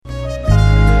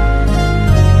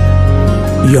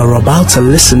You're about to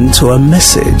listen to a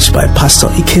message by Pastor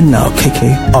Ikenna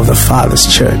Okeke of the Father's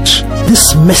Church.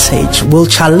 This message will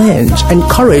challenge,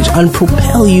 encourage, and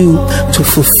propel you to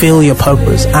fulfill your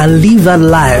purpose and live that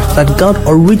life that God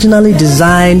originally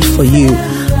designed for you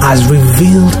as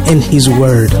revealed in His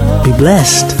Word. Be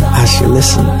blessed as you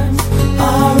listen.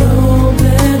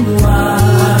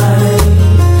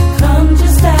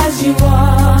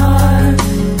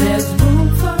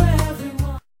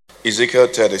 Ezekiel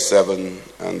 37,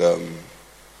 and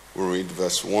we'll read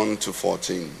verse 1 to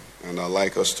 14, and I'd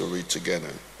like us to read together.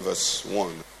 Verse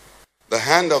 1. The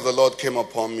hand of the Lord came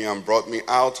upon me and brought me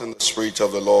out in the spirit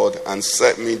of the Lord and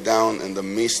set me down in the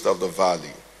midst of the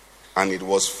valley, and it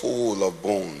was full of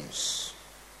bones.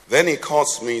 Then he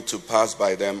caused me to pass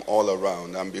by them all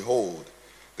around, and behold,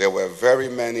 there were very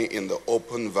many in the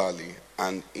open valley,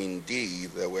 and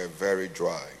indeed they were very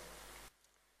dry.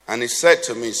 And he said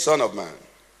to me, Son of man,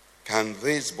 can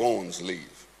these bones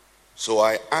live? So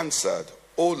I answered,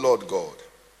 O Lord God,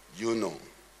 you know.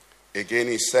 Again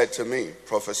he said to me,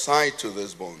 prophesy to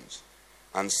these bones,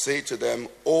 and say to them,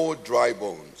 O dry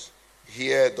bones,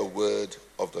 hear the word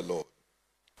of the Lord.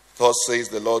 Thus says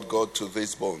the Lord God to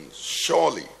these bones,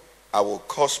 surely I will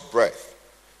cause breath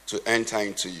to enter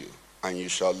into you, and you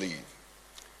shall live.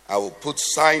 I will put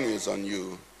sinews on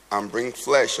you, and bring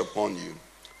flesh upon you,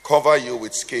 cover you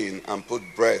with skin, and put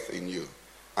breath in you,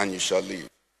 and you shall live.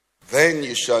 Then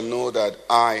you shall know that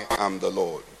I am the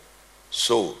Lord.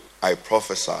 So I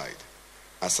prophesied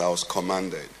as I was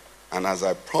commanded, and as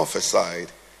I prophesied,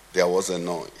 there was a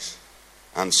noise,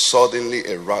 and suddenly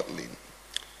a rattling,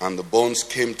 and the bones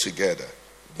came together,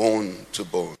 bone to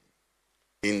bone.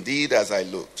 Indeed, as I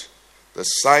looked, the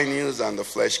sinews and the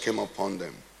flesh came upon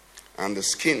them, and the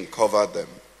skin covered them,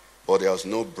 but there was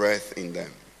no breath in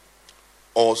them.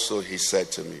 Also he said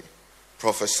to me,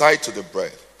 prophesy to the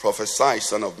breath, prophesy,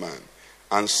 Son of man,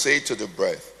 and say to the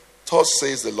breath, thus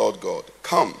says the Lord God,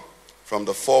 come from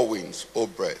the four winds, O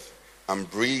breath, and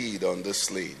breathe on the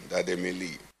slain, that they may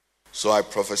live. So I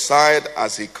prophesied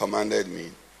as he commanded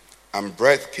me, and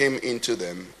breath came into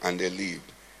them, and they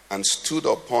lived, and stood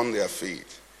upon their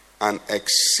feet, an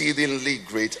exceedingly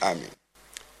great army.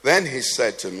 Then he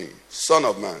said to me, Son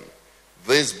of man,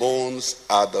 these bones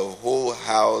are the whole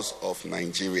house of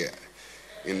Nigeria.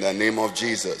 In the name of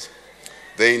Jesus.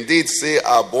 They indeed say,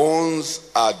 our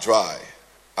bones are dry,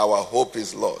 our hope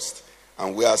is lost,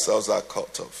 and we ourselves are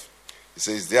cut off. He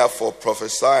says, therefore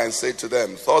prophesy and say to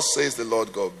them, thus says the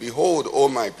Lord God, behold, O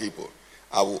my people,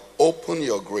 I will open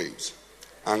your graves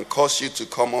and cause you to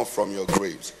come up from your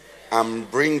graves and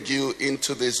bring you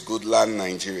into this good land,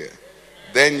 Nigeria.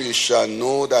 Then you shall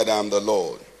know that I am the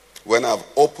Lord, when I've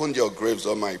opened your graves,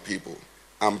 O my people,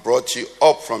 and brought you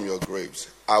up from your graves.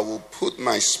 I will put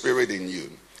my spirit in you,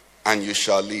 and you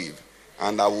shall live,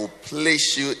 and I will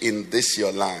place you in this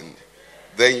your land.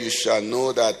 Then you shall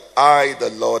know that I, the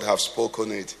Lord, have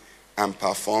spoken it and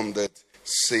performed it,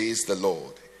 says the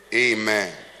Lord.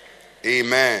 Amen.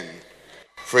 Amen.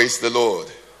 Praise the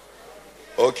Lord.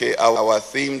 Okay, our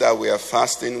theme that we are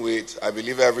fasting with, I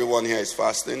believe everyone here is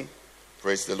fasting.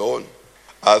 Praise the Lord.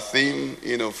 Our theme,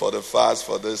 for the fast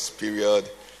for this period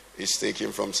is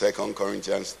taken from 2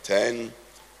 Corinthians 10,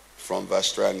 from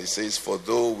verse 3, and it says, for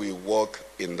though we walk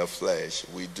in the flesh,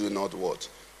 we do not what?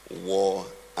 War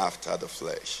after the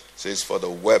flesh. It says, for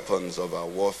the weapons of our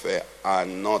warfare are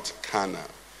not carnal,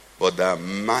 but they are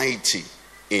mighty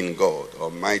in God,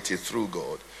 or mighty through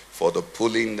God, for the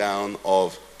pulling down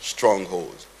of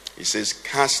strongholds. It says,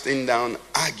 casting down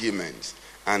arguments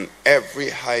and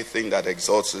every high thing that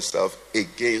exalts itself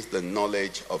against the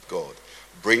knowledge of God,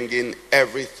 bringing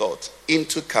every thought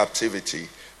into captivity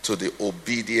to the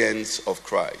obedience of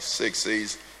Christ. 6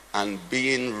 says, and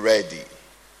being ready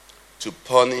to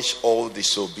punish all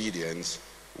disobedience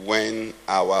when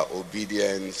our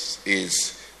obedience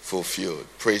is fulfilled.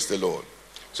 Praise the Lord.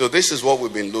 So this is what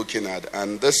we've been looking at,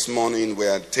 and this morning we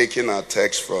are taking our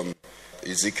text from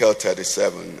Ezekiel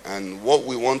 37, and what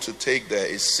we want to take there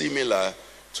is similar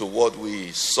to what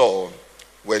we saw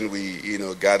when we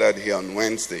gathered here on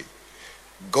Wednesday.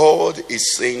 God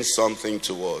is saying something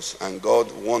to us, and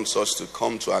God wants us to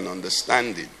come to an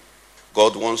understanding.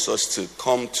 God wants us to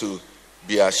come to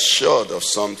be assured of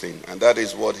something, and that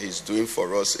is what he's doing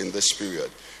for us in this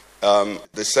period.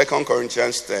 The 2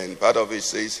 Corinthians 10, part of it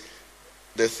says,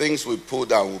 the things we pull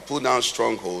down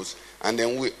strongholds, and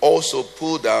then we also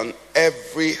pull down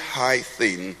every high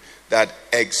thing that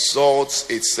exalts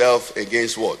itself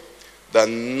against what? The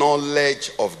knowledge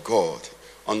of God.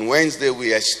 On Wednesday,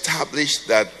 we established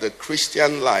that the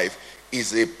Christian life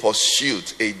is a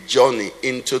pursuit, a journey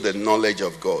into the knowledge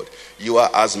of God. You are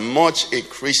as much a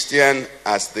Christian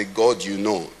as the God you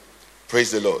know.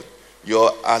 Praise the Lord.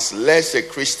 You're as less a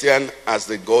Christian as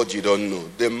the God you don't know.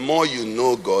 The more you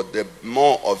know God, the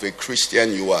more of a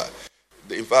Christian you are.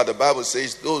 In fact, the Bible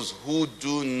says, those who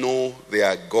do know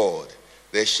their God,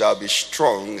 they shall be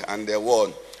strong and they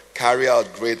will carry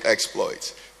out great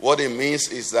exploits. What it means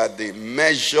is that the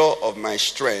measure of my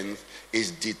strength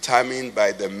is determined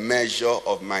by the measure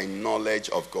of my knowledge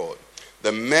of God.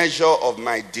 The measure of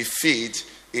my defeat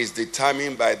is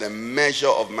determined by the measure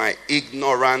of my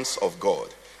ignorance of God.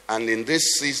 And in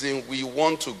this season, we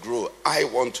want to grow. I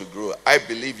want to grow. I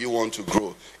believe you want to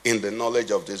grow in the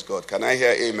knowledge of this God. Can I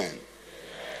hear amen?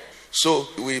 So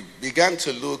we began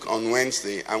to look on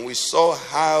Wednesday, and we saw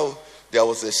how there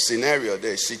was a scenario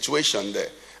there, a situation there.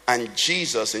 And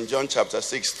Jesus in John chapter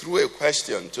 6 threw a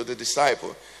question to the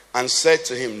disciple and said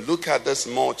to him, look at this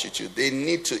multitude. They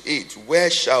need to eat. Where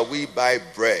shall we buy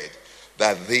bread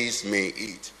that these may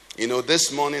eat? You know,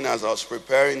 this morning as I was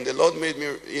preparing, the Lord made me,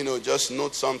 just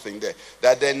note something there.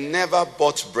 That they never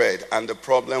bought bread and the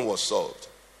problem was solved.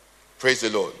 Praise the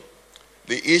Lord.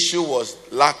 The issue was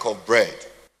lack of bread.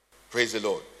 Praise the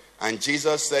Lord. And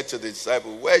Jesus said to the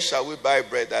disciple, where shall we buy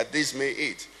bread that these may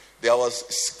eat? There was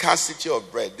scarcity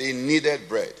of bread. They needed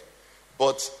bread.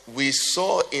 But we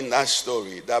saw in that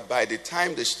story that by the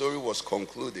time the story was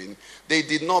concluding, they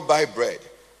did not buy bread.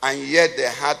 And yet they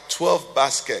had 12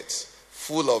 baskets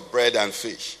full of bread and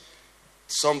fish.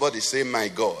 Somebody say, my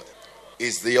God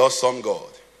is the awesome God.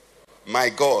 My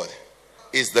God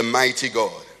is the mighty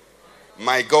God.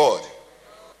 My God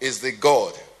is the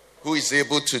God who is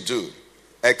able to do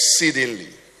exceedingly,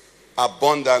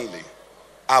 abundantly,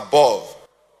 above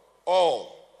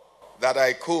all that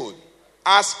I could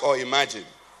ask or imagine.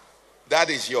 That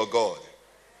is your God.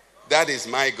 That is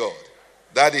my God.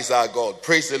 That is our God.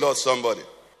 Praise the Lord, somebody.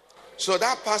 So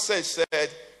that passage said,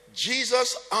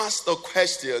 Jesus asked the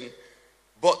question,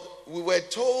 but we were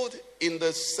told in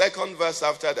the second verse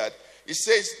after that, it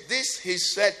says, this he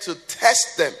said to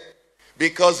test them,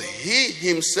 because he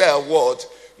himself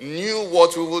knew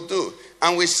what we would do.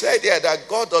 And we said here that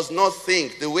God does not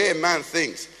think the way a man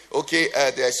thinks. Okay,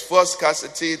 there's fuel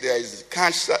scarcity, there is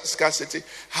cash scarcity.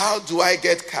 How do I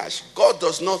get cash? God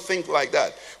does not think like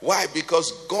that. Why?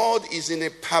 Because God is in a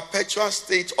perpetual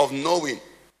state of knowing.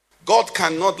 God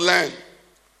cannot learn.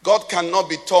 God cannot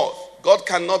be taught. God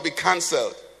cannot be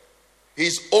cancelled.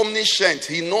 He's omniscient.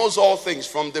 He knows all things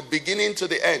from the beginning to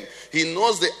the end. He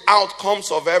knows the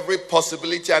outcomes of every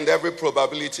possibility and every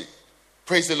probability.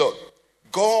 Praise the Lord.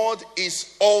 God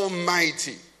is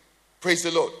almighty. Praise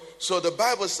the Lord. So the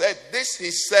Bible said, this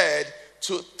he said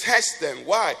to test them.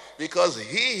 Why? Because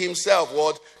he himself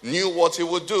knew what he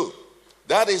would do.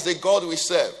 That is the God we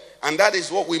serve. And that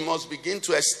is what we must begin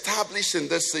to establish in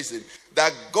this season.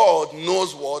 That God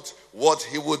knows what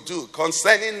he would do.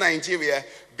 Concerning Nigeria,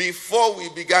 before we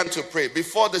began to pray,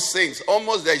 before the saints,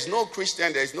 almost there is no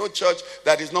Christian, there is no church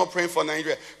that is not praying for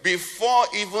Nigeria. Before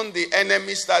even the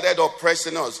enemy started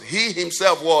oppressing us, he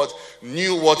himself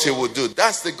knew what he would do.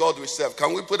 That's the God we serve.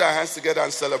 Can we put our hands together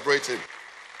and celebrate him?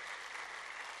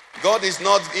 God is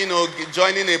not,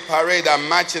 joining a parade and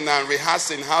marching and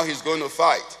rehearsing how he's going to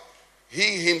fight.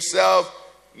 He himself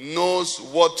knows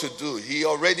what to do. He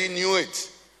already knew it.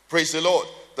 Praise the Lord.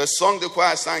 The song the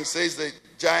choir sang says the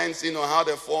giants, how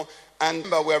they fall. And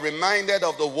we're reminded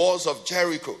of the walls of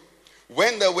Jericho.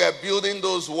 When they were building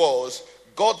those walls,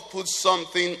 God put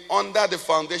something under the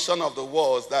foundation of the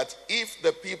walls that if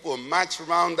the people marched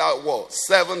around that wall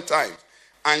 7 times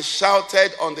and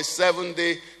shouted on the 7th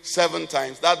day 7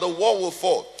 times, that the wall will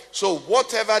fall. So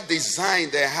whatever design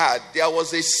they had, there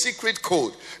was a secret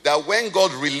code that when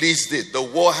God released it, the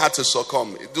wall had to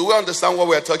succumb. Do we understand what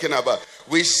we're talking about?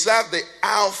 We serve the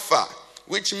Alpha,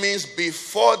 which means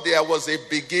before there was a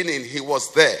beginning, he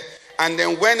was there. And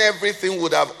then when everything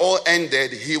would have all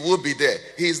ended, he would be there.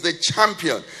 He's the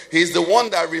champion. He's the one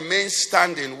that remains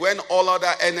standing when all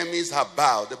other enemies have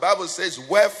bowed. The Bible says,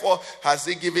 wherefore has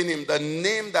he given him the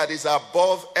name that is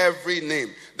above every name?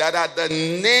 That at the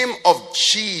name of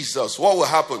Jesus, what will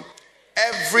happen?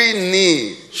 Every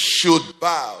knee should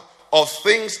bow, of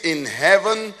things in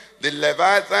heaven, the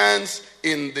Leviathans,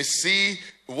 in the sea,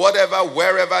 whatever,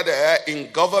 wherever they are, in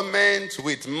government,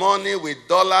 with money, with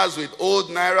dollars, with old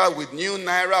naira, with new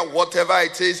naira, whatever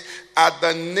it is, at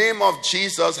the name of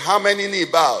Jesus, how many knee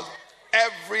bows?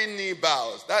 Every knee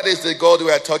bows. That is the God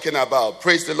we are talking about.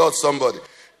 Praise the Lord, somebody.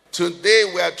 Today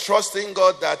we are trusting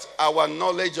God that our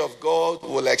knowledge of God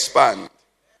will expand.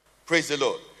 Praise the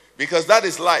Lord. Because that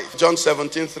is life. John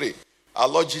 17:3. Our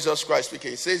Lord Jesus Christ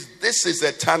speaking. He says, this is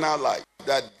eternal life,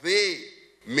 that they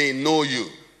may know you,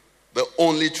 the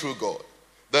only true God.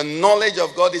 The knowledge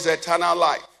of God is eternal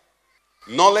life.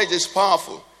 Knowledge is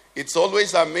powerful. It's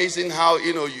always amazing how,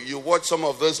 you watch some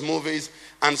of those movies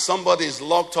and somebody is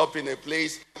locked up in a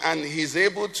place and he's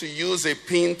able to use a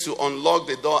pin to unlock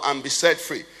the door and be set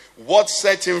free. What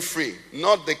set him free?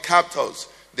 Not the captors.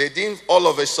 They didn't all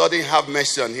of a sudden have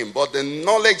mercy on him, but the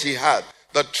knowledge he had,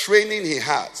 the training he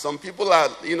had. Some people are,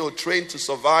 trained to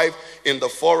survive in the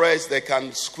forest. They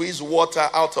can squeeze water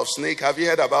out of snake. Have you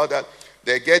heard about that?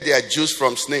 They get their juice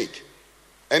from snake.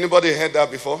 Anybody heard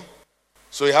that before?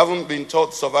 So you haven't been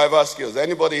taught survival skills.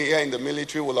 Anybody here in the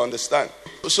military will understand.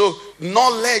 So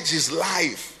knowledge is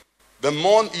life. The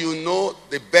more you know,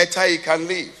 the better you can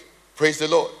live. Praise the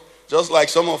Lord. Just like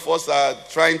some of us are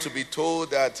trying to be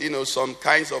told that, some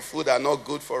kinds of food are not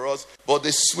good for us. But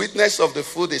the sweetness of the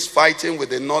food is fighting with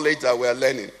the knowledge that we are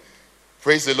learning.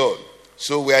 Praise the Lord.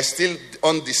 So we are still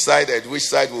undecided which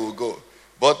side we will go.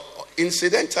 But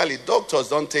incidentally, doctors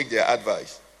don't take their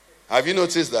advice. Have you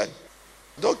noticed that?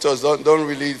 Doctors don't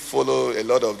really follow a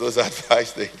lot of those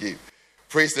advice they give.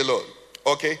 Praise the Lord.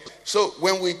 Okay. So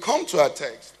when we come to our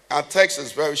text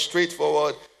is very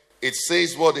straightforward. It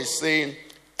says what it's saying.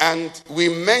 And we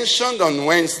mentioned on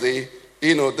Wednesday,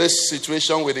 this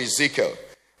situation with Ezekiel.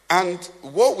 And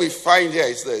what we find here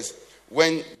is this.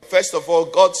 When, first of all,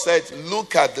 God said,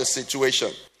 look at the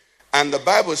situation. And the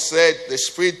Bible said the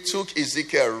Spirit took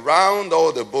Ezekiel around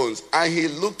all the bones. And he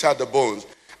looked at the bones.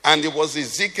 And it was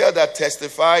Ezekiel that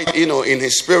testified, in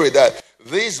his spirit that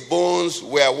these bones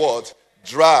were what?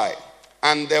 Dry.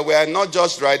 And they were not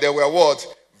just dry, they were what?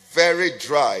 Very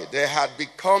dry. They had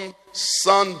become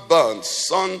sunburned,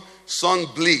 sun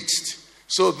bleached.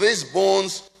 So these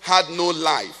bones had no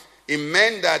life. It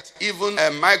meant that even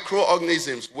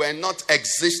microorganisms were not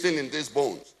existing in these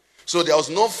bones. So there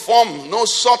was no form, no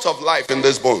sort of life in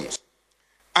these bones.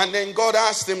 And then God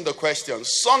asked him the question,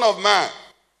 Son of man.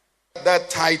 That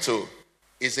title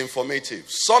is informative.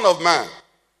 Son of man.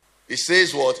 He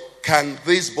says what? Can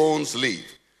these bones live?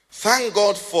 Thank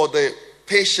God for the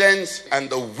patience and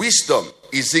the wisdom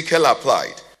Ezekiel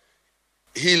applied.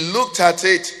 He looked at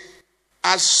it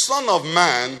as son of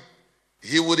man.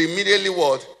 He would immediately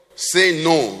what? Say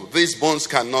no, these bones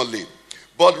cannot live.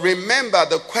 But remember,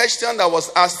 the question that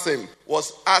was asked him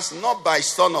was asked not by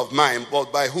son of man,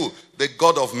 but by who? The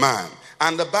God of man.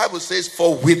 And the Bible says,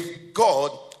 for with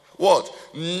God, what?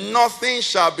 Nothing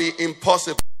shall be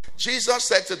impossible. Jesus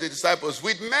said to the disciples,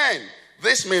 with men,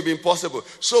 this may be impossible.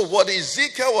 So what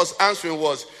Ezekiel was answering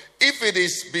was, if it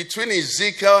is between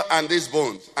Ezekiel and these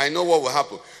bones, I know what will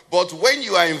happen. But when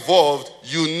you are involved,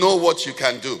 you know what you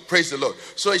can do. Praise the Lord.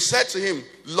 So he said to him,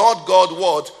 Lord God,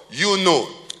 what? You know.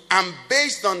 And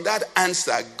based on that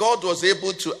answer, God was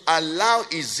able to allow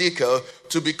Ezekiel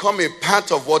to become a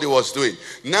part of what he was doing.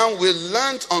 Now we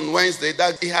learned on Wednesday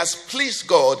that he has pleased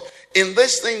God in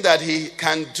this thing that he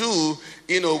can do,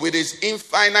 with his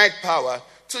infinite power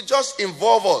to just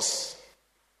involve us.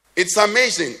 It's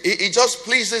amazing. It just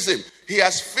pleases him. He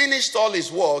has finished all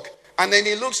his work and then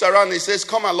he looks around and he says,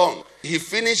 come along. He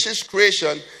finishes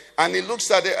creation and he looks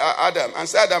at Adam and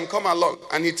says, Adam, come along.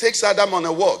 And he takes Adam on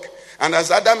a walk. And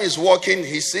as Adam is walking,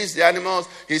 he sees the animals.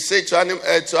 He said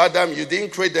to Adam, you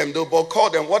didn't create them though, but call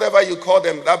them. Whatever you call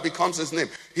them, that becomes his name.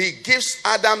 He gives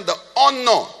Adam the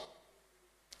honor.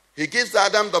 He gives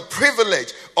Adam the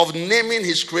privilege of naming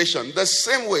his creation. The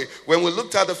same way, when we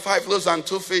looked at the 5 loaves and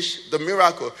 2 fish, the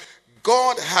miracle,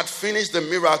 God had finished the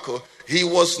miracle. He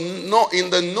was not in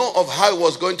the know of how he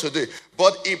was going to do it.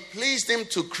 But it pleased him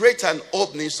to create an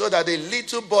opening so that a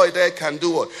little boy there can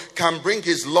do what? Can bring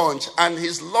his lunch. And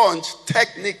his lunch,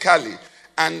 technically,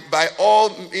 and by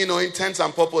all intents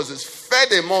and purposes,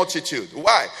 fed a multitude.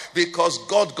 Why? Because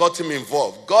God got him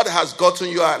involved. God has gotten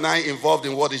you and I involved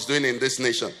in what he's doing in this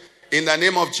nation. In the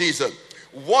name of Jesus.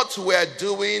 What we're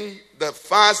doing, the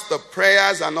fast, the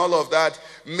prayers and all of that,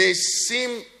 may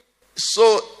seem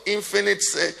so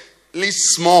infinitely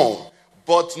small,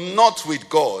 but not with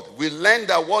God. We learn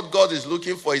that what God is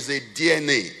looking for is a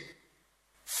DNA.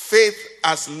 Faith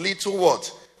as little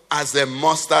what? As a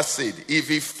mustard seed. If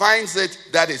he finds it,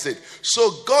 that is it.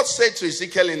 So God said to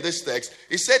Ezekiel in this text,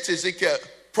 he said to Ezekiel,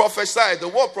 prophesy. The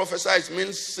word prophesy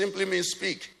simply means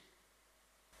speak.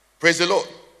 Praise the Lord.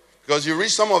 Because you read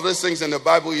some of those things in the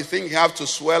Bible, you think you have to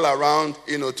swell around,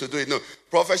 to do it. No.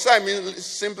 Prophesy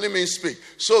simply means speak.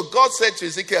 So God said to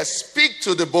Ezekiel, speak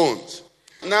to the bones.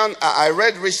 Now, I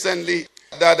read recently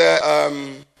that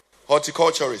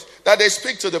horticulturists, that they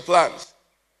speak to the plants.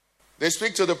 They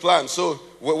speak to the plant. So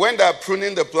when they're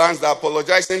pruning the plants, they're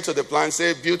apologizing to the plant,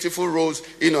 say, beautiful rose,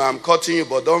 I'm cutting you,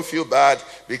 but don't feel bad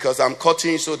because I'm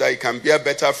cutting you so that you can bear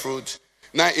better fruit.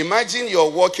 Now imagine you're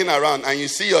walking around and you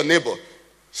see your neighbor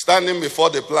standing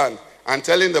before the plant and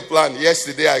telling the plant,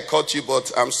 yesterday I cut you,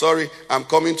 but I'm sorry, I'm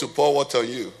coming to pour water on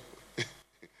you.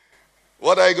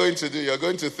 What are you going to do? You're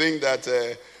going to think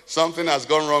that something has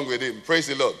gone wrong with him. Praise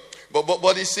the Lord.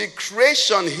 But you see,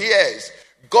 creation hears.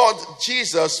 God,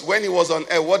 Jesus, when he was on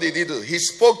earth, what did he do? He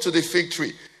spoke to the fig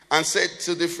tree and said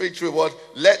to the fig tree, what?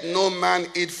 Let no man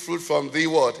eat fruit from thee,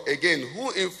 what? Again, who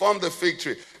informed the fig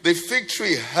tree? The fig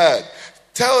tree heard.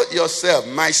 Tell yourself,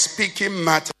 my speaking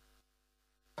matter.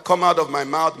 Come out of my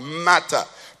mouth, matter.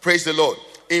 Praise the Lord.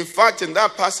 In fact, in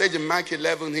that passage in Mark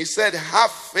 11, he said,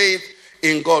 have faith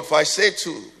in God. For I say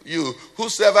to you,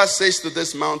 whosoever says to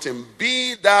this mountain,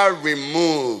 be thou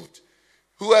removed.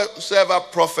 Whosoever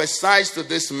prophesies to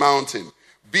this mountain,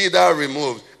 be thou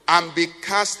removed, and be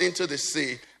cast into the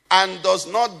sea, and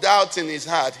does not doubt in his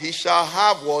heart, he shall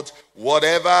have what?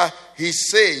 Whatever he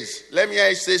says. Let me hear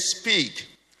you say, speak.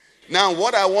 Now,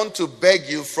 what I want to beg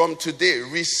you from today,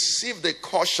 receive the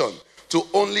caution to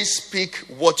only speak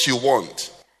what you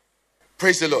want.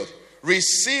 Praise the Lord.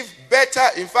 Receive better,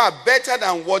 in fact, better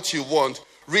than what you want.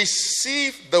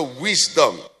 Receive the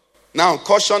wisdom. Now,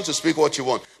 caution to speak what you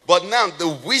want. But now, the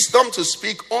wisdom to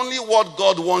speak only what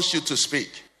God wants you to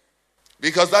speak.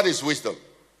 Because that is wisdom.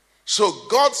 So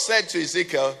God said to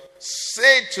Ezekiel,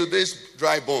 say to these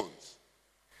dry bones.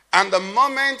 And the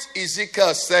moment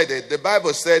Ezekiel said it, the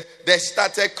Bible said they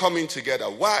started coming together.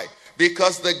 Why?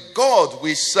 Because the God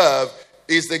we serve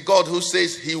is the God who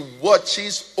says he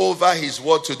watches over his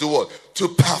word to do what? To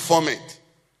perform it.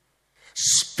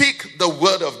 Speak the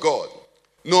word of God.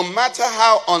 No matter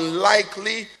how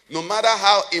unlikely, no matter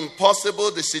how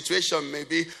impossible the situation may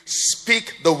be,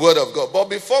 speak the word of God. But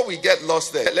before we get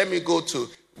lost there, let me go to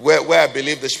where I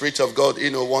believe the Spirit of God,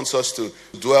 wants us to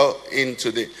dwell in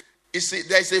today. You see,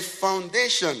 there's a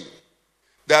foundation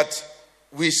that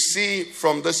we see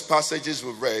from these passages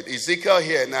we've read. Ezekiel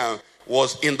here now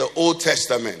was in the Old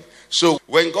Testament. So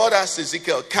when God asked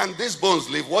Ezekiel, can these bones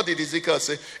live? What did Ezekiel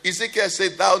say? Ezekiel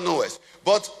said, thou knowest.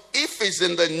 But if it's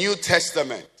in the New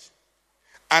Testament,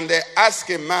 and they ask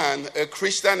a man, a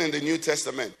Christian in the New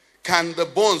Testament, can the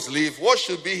bones live? What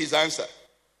should be his answer?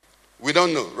 We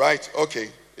don't know, right? Okay,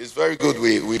 it's very good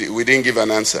we didn't give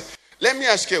an answer. Let me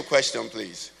ask you a question,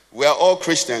 please. We are all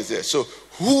Christians there. So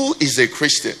who is a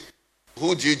Christian?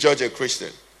 Who do you judge a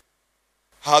Christian?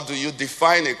 How do you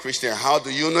define a Christian? How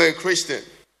do you know a Christian?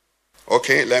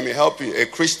 Okay, let me help you. A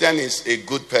Christian is a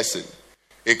good person.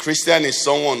 A Christian is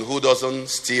someone who doesn't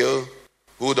steal,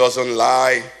 who doesn't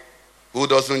lie, who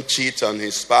doesn't cheat on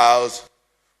his spouse,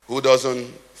 who doesn't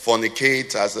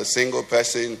fornicate as a single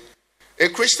person. A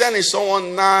Christian is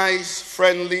someone nice,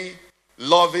 friendly,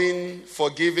 loving,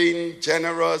 forgiving,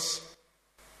 generous.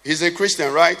 He's a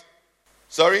Christian, right?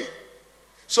 Sorry?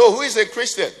 So who is a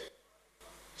Christian?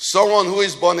 Someone who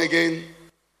is born again.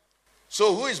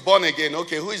 So who is born again?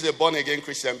 Okay, who is a born again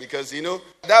Christian? Because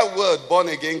that word born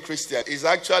again Christian is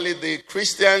actually the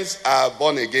Christians are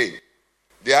born again.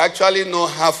 They are actually no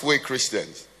halfway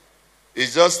Christians.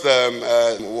 It's just,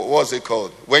 what's it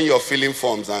called? When you're filling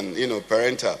forms and,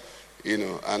 parental,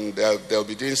 and they'll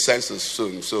be doing census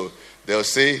soon. So they'll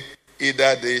say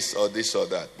either this or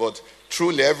that. But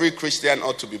truly every Christian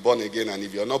ought to be born again. And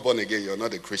if you're not born again, you're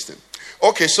not a Christian.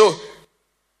 Okay, so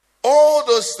all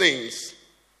those things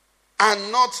are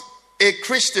not a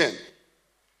Christian.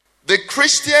 The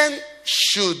Christian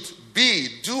should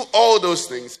do all those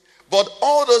things, but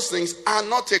all those things are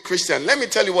not a Christian. Let me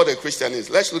tell you what a Christian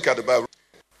is. Let's look at the Bible.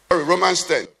 Romans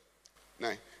 10.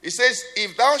 It says,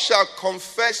 if thou shalt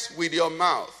confess with your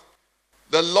mouth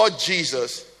the Lord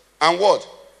Jesus and what?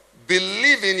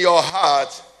 Believe in your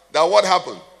heart that what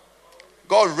happened?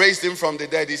 God raised him from the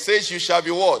dead. He says you shall be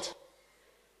what?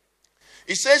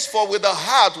 It says, for with the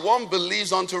heart one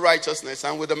believes unto righteousness,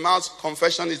 and with the mouth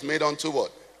confession is made unto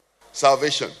what?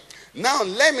 Salvation. Now,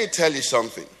 let me tell you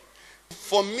something.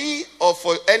 For me or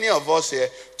for any of us here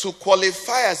to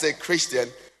qualify as a Christian,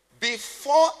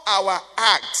 before our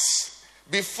acts,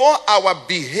 before our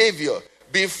behavior,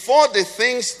 before the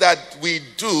things that we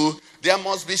do, there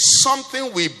must be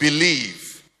something we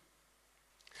believe.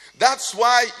 That's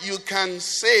why you can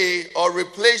say or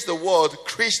replace the word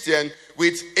Christian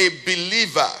with a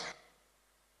believer.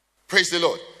 Praise the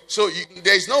Lord. So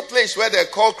there's no place where they're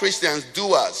called Christians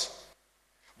doers,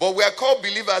 but we are called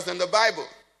believers in the Bible.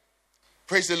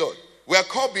 Praise the Lord. We are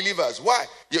called believers. Why?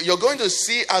 You're going to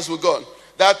see as we go on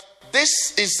that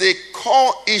this is a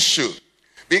core issue,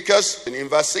 because in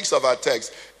verse 6 of our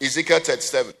text, Ezekiel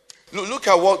 37, Look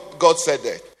at what God said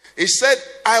there. He said,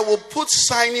 I will put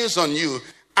sinews on you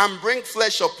and bring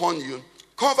flesh upon you,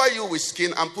 cover you with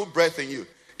skin and put breath in you.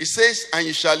 He says, and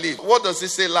you shall live. What does he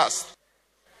say last?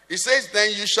 He says,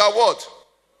 then you shall what?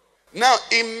 Now,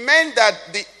 it meant that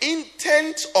the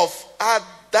intent of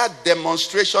that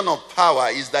demonstration of power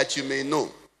is that you may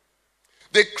know.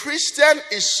 The Christian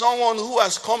is someone who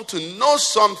has come to know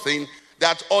something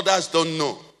that others don't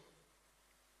know.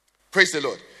 Praise the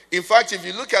Lord. In fact, if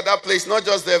you look at that place, not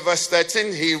just there, verse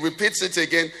 13, he repeats it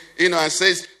again, and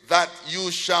says that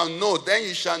you shall know. Then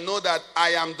you shall know that I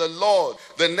am the Lord.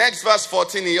 The next verse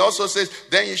 14, he also says,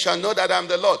 then you shall know that I am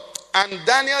the Lord. And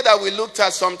Daniel that we looked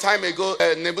at some time ago,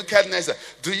 Nebuchadnezzar,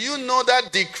 do you know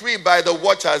that decree by the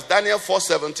watchers? Daniel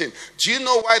 4:17. Do you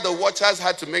know why the watchers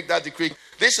had to make that decree?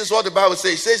 This is what the Bible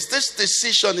says. It says this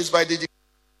decision is by the decree.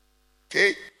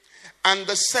 Okay? And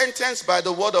the sentence by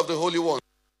the word of the Holy One.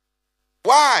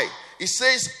 Why? It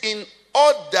says in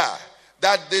order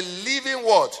that the living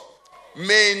word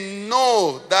may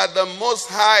know that the Most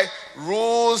High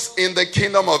rules in the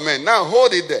kingdom of men. Now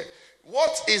hold it there.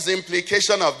 What is the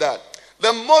implication of that?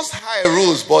 The Most High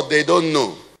rules, but they don't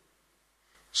know.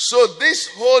 So this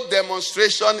whole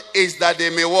demonstration is that they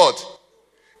may what?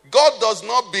 God does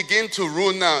not begin to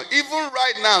rule now. Even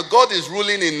right now, God is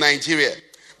ruling in Nigeria.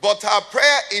 But our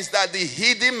prayer is that the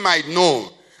hidden might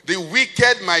know, the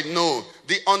wicked might know,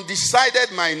 the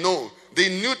undecided might know, the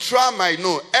neutral might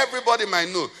know, everybody might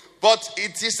know. But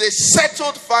it is a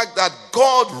settled fact that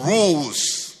God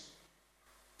rules.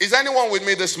 Is anyone with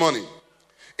me this morning?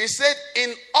 He said,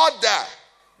 in order,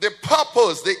 the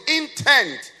purpose, the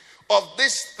intent of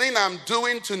this thing I'm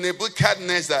doing to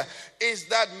Nebuchadnezzar is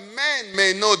that men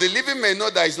may know, the living may know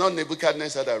that it's not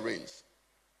Nebuchadnezzar that reigns.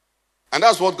 And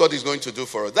that's what God is going to do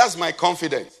for us. That's my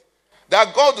confidence.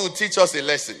 That God will teach us a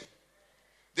lesson.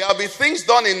 There will be things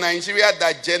done in Nigeria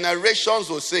that generations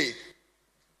will say,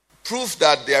 proof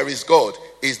that there is God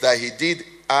is that he did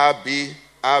R-B-B-B-D.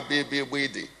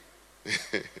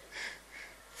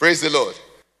 Praise the Lord.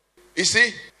 You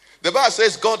see, the Bible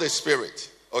says God is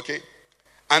spirit, okay?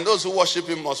 And those who worship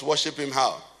him must worship him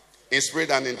how? In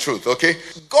spirit and in truth, okay?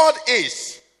 God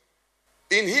is.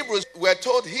 In Hebrews, we're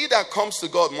told he that comes to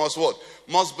God must what?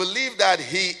 Must believe that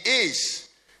he is.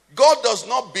 God does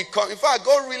not become, in fact,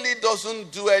 God really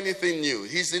doesn't do anything new.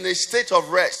 He's in a state of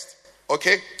rest,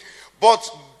 okay? But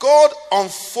God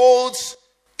unfolds,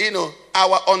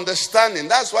 our understanding.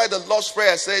 That's why the Lord's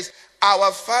Prayer says,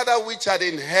 our Father which art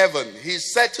in heaven.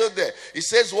 He's settled there. He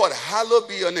says what? Hallowed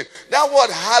be your name. That word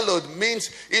hallowed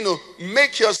means,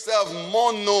 make yourself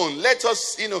more known. Let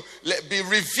us, be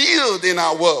revealed in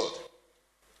our world.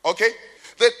 Okay?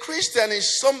 The Christian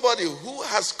is somebody who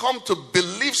has come to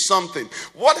believe something.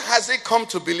 What has he come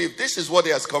to believe? This is what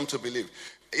he has come to believe.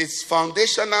 It's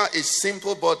foundational, it's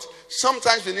simple, but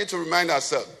sometimes we need to remind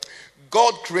ourselves.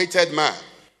 God created man.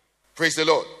 Praise the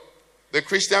Lord. The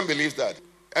Christian believes that.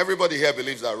 Everybody here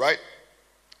believes that, right?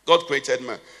 God created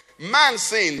man. Man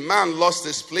sinned. Man lost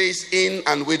his place in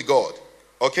and with God.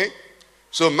 Okay?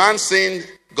 So man sinned.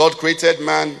 God created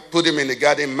man, put him in the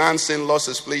garden. Man sinned, lost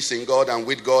his place in God and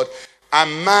with God.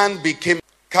 And man became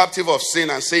captive of sin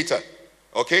and Satan.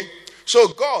 Okay? So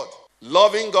God,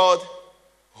 loving God,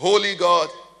 holy God,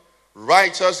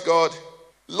 righteous God,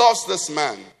 lost this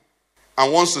man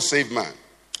and wants to save man.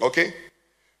 Okay?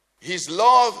 His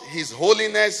love, his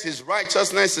holiness, his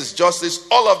righteousness, his justice,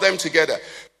 all of them together.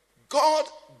 God,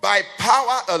 by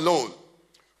power alone,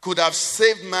 could have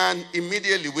saved man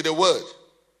immediately with a word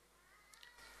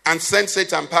and sent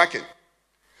Satan packing.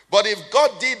 But if God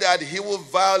did that, he would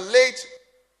violate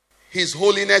his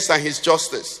holiness and his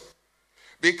justice.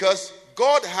 Because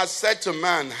God has said to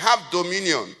man, have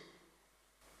dominion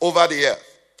over the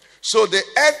earth. So the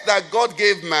earth that God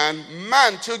gave man,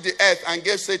 man took the earth and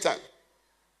gave Satan.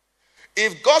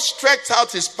 If God stretched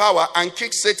out his power and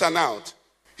kicked Satan out,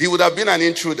 he would have been an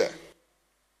intruder.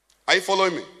 Are you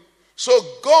following me? So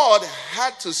God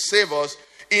had to save us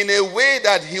in a way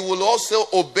that he will also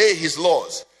obey his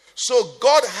laws. So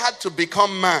God had to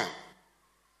become man.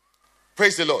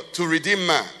 Praise the Lord. To redeem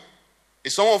man.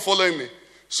 Is someone following me?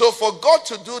 So for God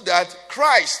to do that,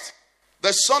 Christ,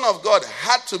 the Son of God,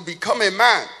 had to become a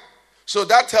man. So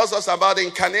that tells us about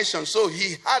incarnation. So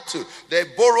he had to, they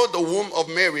borrowed the womb of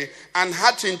Mary and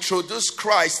had to introduce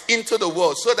Christ into the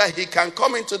world so that he can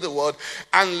come into the world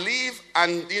and live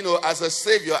and, as a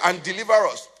savior and deliver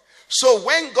us. So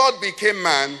when God became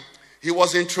man, he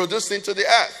was introduced into the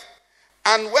earth.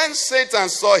 And when Satan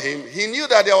saw him, he knew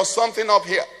that there was something up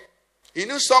here. He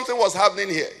knew something was happening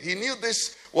here. He knew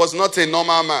this was not a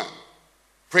normal man.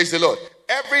 Praise the Lord.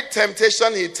 Every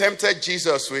temptation he tempted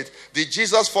Jesus with, did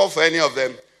Jesus fall for any of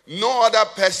them? No other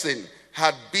person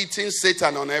had beaten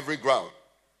Satan on every ground.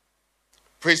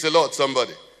 Praise the Lord,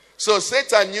 somebody. So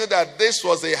Satan knew that this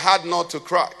was a hard nut to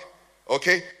crack.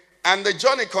 Okay? And the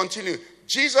journey continued.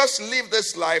 Jesus lived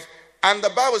this life, and the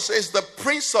Bible says the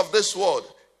prince of this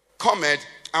world cometh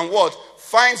and what?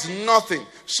 Finds nothing.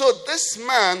 So this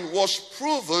man was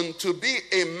proven to be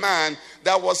a man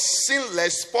that was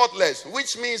sinless, spotless,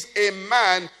 which means a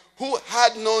man who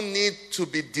had no need to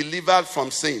be delivered from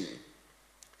sin.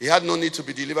 He had no need to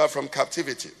be delivered from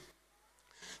captivity.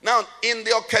 Now, in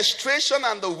the orchestration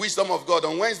and the wisdom of God,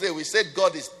 on Wednesday we said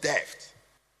God is deft.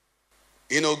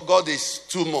 God is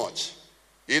too much.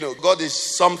 God is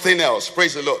something else.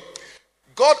 Praise the Lord.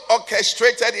 God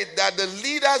orchestrated it that the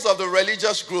leaders of the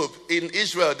religious group in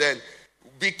Israel then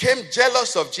became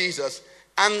jealous of Jesus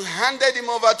and handed him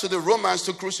over to the Romans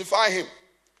to crucify him.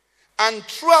 And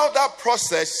throughout that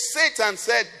process, Satan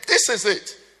said, this is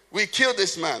it. We killed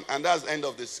this man. And that's the end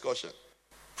of the discussion.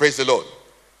 Praise the Lord.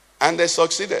 And they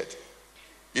succeeded.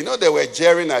 They were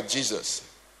jeering at Jesus.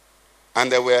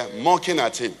 And they were mocking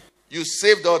at him. You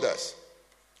saved others.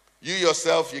 You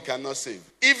yourself, you cannot save.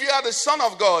 If you are the Son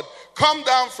of God, come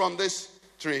down from this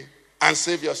tree and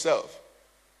save yourself.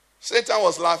 Satan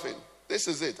was laughing. This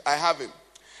is it. I have him.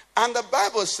 And the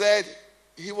Bible said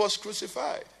he was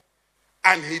crucified.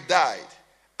 And he died.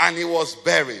 And he was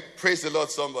buried. Praise the Lord,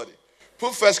 somebody.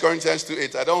 Put 1 Corinthians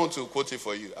 2:8. I don't want to quote it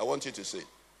for you. I want you to say it.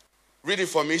 Read it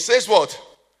for me. It says what?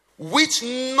 Which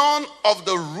none of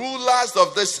the rulers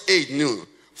of this age knew.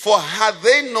 For had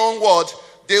they known what?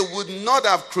 They would not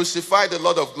have crucified the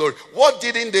Lord of glory. What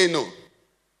didn't they know?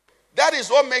 That is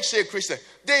what makes you a Christian.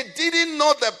 They didn't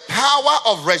know the power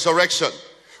of resurrection.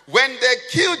 When they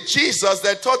killed Jesus,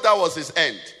 they thought that was his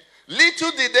end.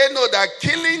 Little did they know that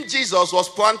killing Jesus was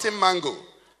planting mango.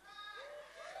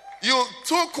 You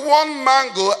took one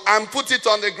mango and put it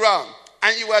on the ground.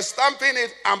 And you were stamping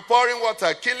it and pouring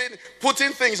water,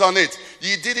 putting things on it.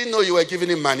 You didn't know you were giving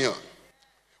him manure.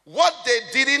 What they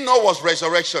didn't know was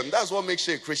resurrection. That's what makes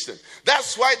you a Christian.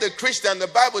 That's why the Christian, the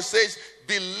Bible says,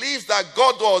 believes that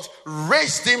God was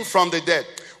raised him from the dead.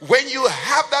 When you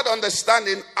have that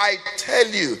understanding, I tell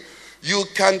you, you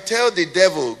can tell the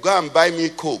devil, go and buy me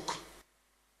Coke.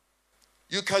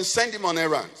 You can send him on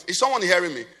errands. Is someone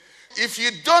hearing me? If you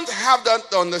don't have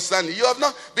that understanding, you have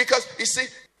not, because you see,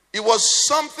 it was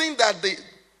something that the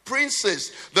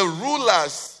princes, the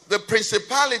rulers, the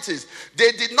principalities,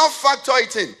 they did not factor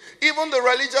it in. Even the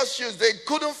religious Jews, they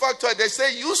couldn't factor it. They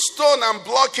say, use stone and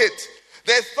block it.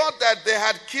 They thought that they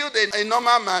had killed a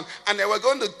normal man and they were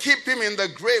going to keep him in the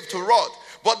grave to rot.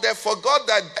 But they forgot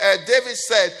that David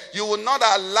said, you will not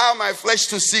allow my flesh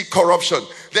to see corruption.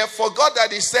 They forgot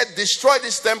that he said, destroy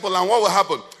this temple, and what will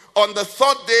happen? On the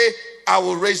third day, I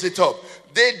will raise it up.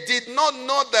 They did not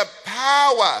know the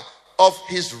power of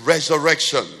his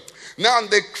resurrection. Now,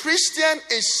 the Christian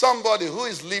is somebody who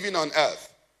is living on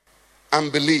earth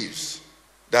and believes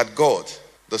that God,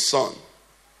 the Son,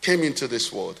 came into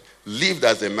this world, lived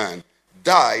as a man,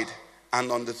 died,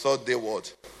 and on the third day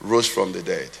what? Rose from the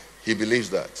dead. He believes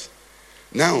that.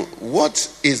 Now,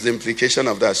 what is the implication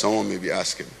of that? Someone may be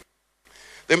asking.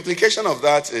 The implication of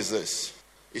that is this.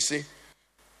 You see,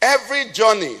 every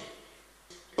journey,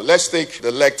 let's take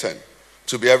the lectern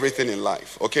to be everything in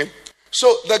life, okay?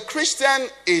 So the Christian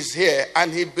is here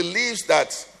and he believes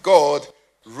that God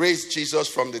raised Jesus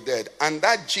from the dead and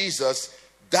that Jesus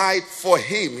died for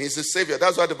him. He's the Savior.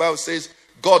 That's why the Bible says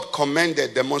God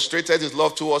commended, demonstrated his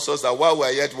love towards us, that while we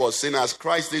are yet was sinners,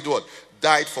 Christ did what?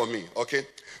 Died for me, okay?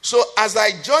 So as I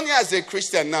journey as a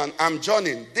Christian now, I'm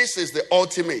journeying. This is the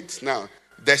ultimate now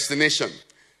destination.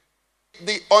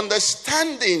 The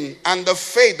understanding and the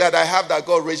faith that I have that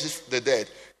God raises the dead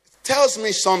tells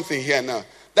me something here now.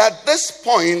 That this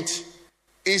point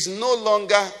is no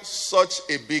longer such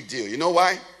a big deal. You know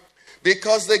why?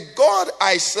 Because the God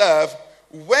I serve,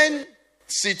 when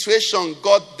situation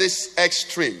got this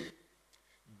extreme,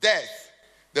 death,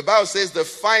 the Bible says the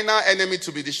final enemy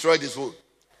to be destroyed is who?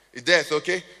 Death,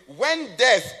 okay? When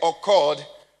death occurred,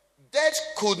 death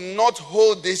could not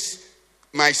hold this,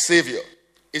 my Savior.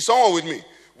 Is someone with me?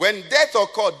 When death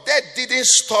occurred, death didn't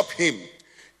stop him.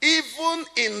 Even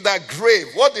in the grave,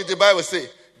 what did the Bible say?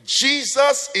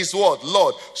 Jesus is what?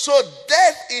 Lord. So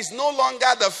death is no longer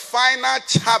the final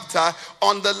chapter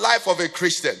on the life of a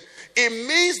Christian. It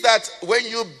means that when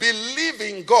you believe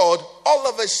in God, all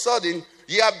of a sudden,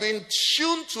 you have been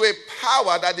tuned to a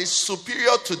power that is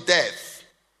superior to death.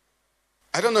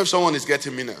 I don't know if someone is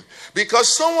getting me now.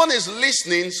 Because someone is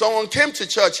listening, someone came to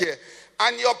church here,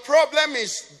 and your problem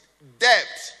is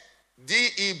debt.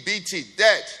 D-E-B-T,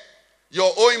 debt.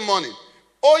 You're owing money.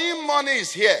 Owing money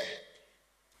is here.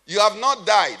 You have not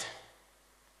died.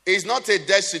 It's not a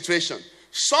death situation.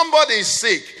 Somebody is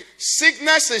sick.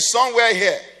 Sickness is somewhere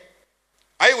here.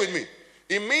 Are you with me?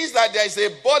 It means that there is a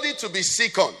body to be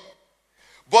sick on.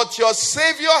 But your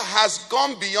Savior has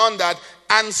gone beyond that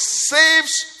and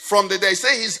saves from the dead. He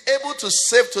says he's able to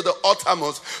save to the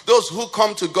uttermost those who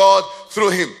come to God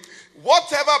through him.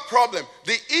 Whatever problem,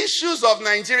 the issues of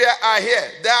Nigeria are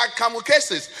here. There are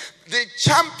cases. The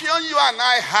champion you and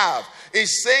I have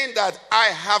is saying that I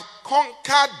have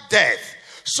conquered death.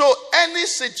 So any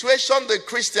situation the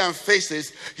Christian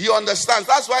faces, he understands.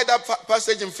 That's why that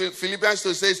passage in Philippians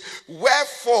 2 says,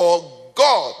 wherefore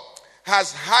God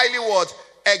has highly what?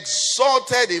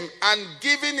 Exalted him and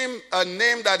given him a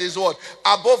name that is what?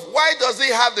 Above. Why does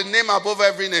he have the name above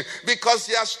every name? Because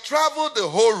he has traveled the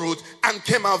whole route and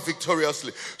came out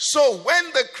victoriously. So when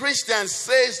the Christian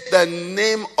says the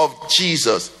name of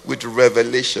Jesus with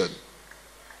revelation,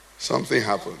 something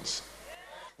happens.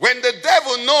 When the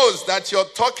devil knows that you're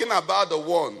talking about the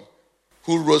one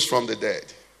who rose from the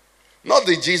dead, not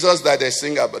the Jesus that they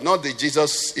sing about, not the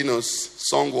Jesus,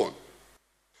 song one.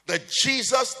 The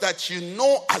Jesus that you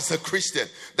know as a Christian,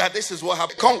 that this is what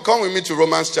happened. Come with me to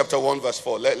Romans chapter 1 verse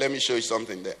 4. Let me show you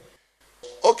something there.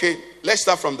 Okay, let's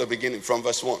start from the beginning, from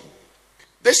verse 1.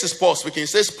 This is Paul speaking. He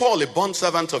says, Paul, a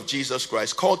bondservant of Jesus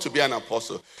Christ, called to be an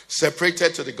apostle,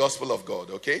 separated to the gospel of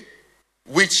God, okay?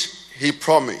 Which he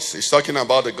promised. He's talking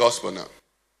about the gospel now.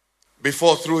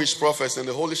 Before through his prophets in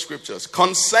the Holy Scriptures,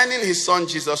 concerning his son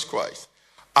Jesus Christ,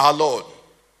 our Lord,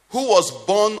 who was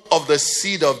born of the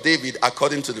seed of David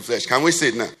according to the flesh. Can we say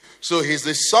it now? So he's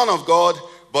the son of God,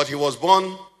 but he was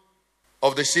born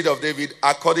of the seed of David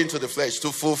according to the flesh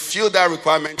to fulfill that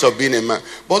requirement of being a man.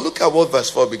 But look at what verse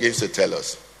 4 begins to tell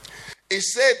us. It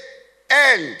said,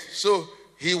 and so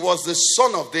he was the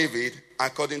son of David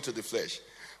according to the flesh.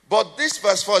 But this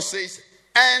verse 4 says,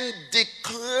 and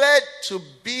declared to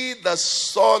be the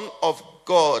Son of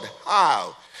God.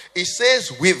 How? It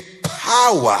says, with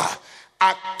power,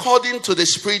 according to the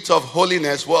Spirit of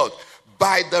holiness, what?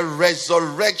 By the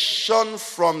resurrection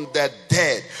from the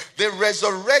dead. The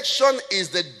resurrection is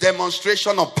the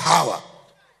demonstration of power.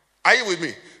 Are you with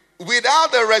me?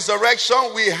 Without the resurrection,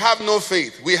 we have no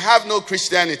faith. We have no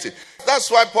Christianity.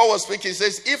 That's why Paul was speaking. He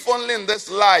says, if only in this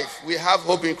life we have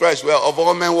hope in Christ, we are of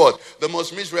all men what? The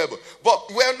most miserable.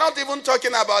 But we're not even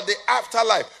talking about the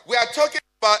afterlife. We are talking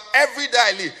about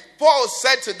everyday life. Paul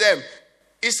said to them,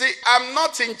 you see, I'm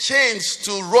not in chains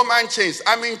to Roman chains.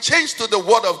 I'm in chains to the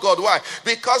word of God. Why?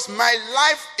 Because my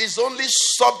life is only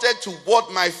subject to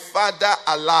what my Father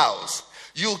allows.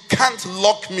 You can't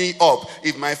lock me up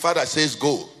if my Father says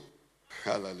go.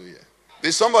 Hallelujah.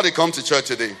 Did somebody come to church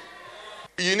today?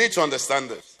 You need to understand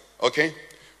this, okay?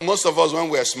 Most of us, when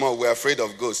we're small, we're afraid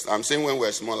of ghosts. I'm saying when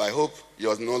we're small, I hope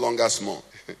you're no longer small.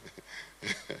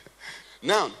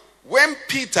 Now, when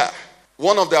Peter,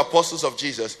 one of the apostles of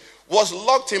Jesus, was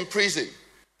locked in prison,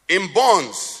 in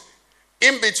bonds,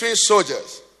 in between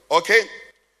soldiers, okay?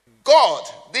 God,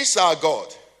 this our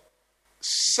God,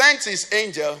 sent his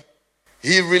angel.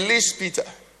 He released Peter.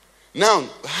 Now,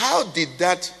 how did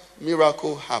that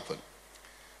miracle happen?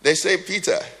 They say,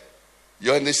 Peter,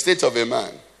 you're in the state of a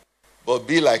man, but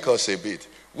be like us a bit.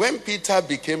 When Peter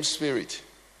became spirit,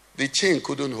 the chain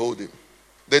couldn't hold him.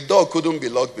 The door couldn't be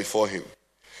locked before him.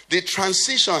 The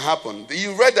transition happened.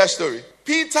 You read that story.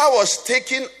 Peter was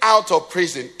taken out of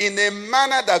prison in a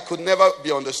manner that could never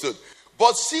be understood.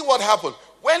 But see what happened.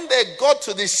 When they got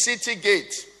to the city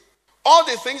gate, all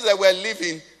the things that were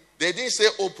leaving, they didn't say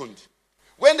opened.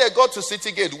 When they got to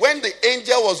city gate, when the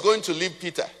angel was going to leave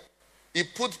Peter, he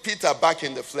put Peter back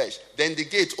in the flesh. Then the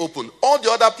gate opened. All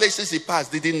the other places he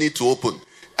passed didn't need to open.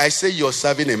 I say you're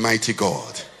serving a mighty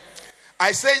God.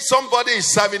 I say somebody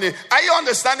is serving it. Are you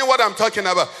understanding what I'm talking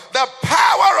about? The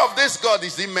power of this God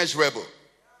is immeasurable.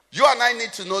 You and I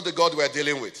need to know the God we're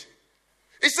dealing with.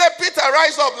 He said, Peter,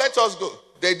 rise up, let us go.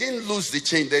 They didn't lose the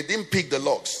chain. They didn't pick the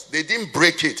locks. They didn't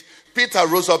break it. Peter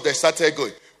rose up, they started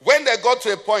going. When they got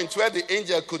to a point where the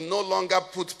angel could no longer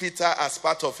put Peter as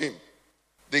part of him,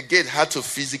 the gate had to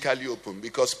physically open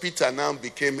because Peter now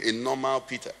became a normal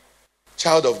Peter.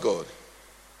 Child of God,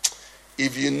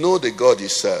 if you know the God you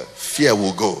serve, fear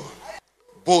will go.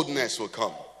 Boldness will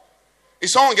come.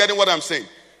 Is someone getting what I'm saying?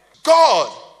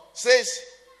 God says,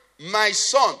 my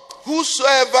son,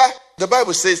 whosoever, the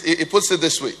Bible says, it puts it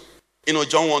this way.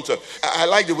 John 1:12. I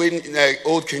like the way in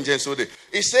Old King James wrote it.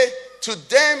 He said, to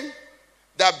them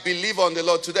that believe on the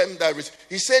Lord, to them that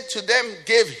he said, to them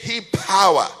gave he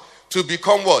power to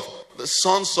become what? The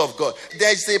sons of God.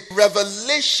 There is a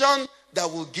revelation that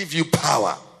will give you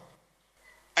power.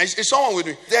 And is someone with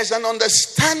me? There's an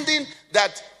understanding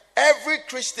that every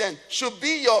Christian should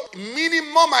be your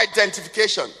minimum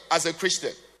identification as a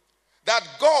Christian. That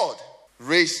God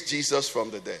raised Jesus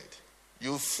from the dead.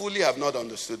 You fully have not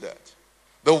understood that.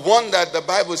 The one that the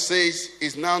Bible says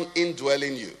is now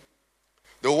indwelling you.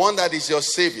 The one that is your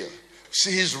Savior.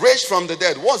 See, he's raised from the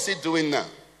dead. What's he doing now?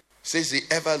 Says he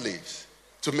ever lives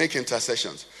to make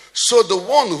intercessions. So the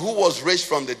one who was raised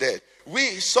from the dead,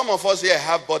 some of us here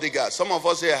have bodyguards. Some of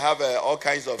us here have all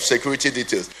kinds of security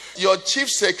details. Your chief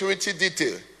security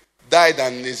detail died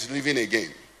and is living again.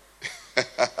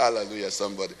 Hallelujah,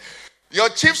 somebody. Your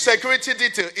chief security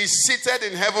detail is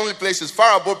seated in heavenly places,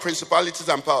 far above principalities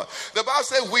and power. The Bible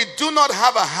says we do not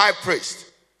have a high priest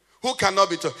who cannot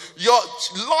be told. Your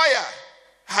lawyer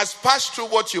has passed through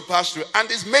what you passed through and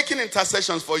is making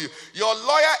intercessions for you. Your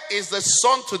lawyer is the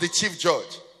son to the chief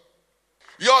judge.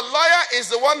 Your lawyer is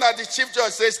the one that the chief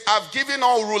judge says, I've given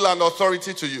all rule and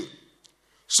authority to you.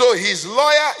 So his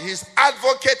lawyer, his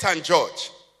advocate and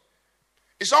judge.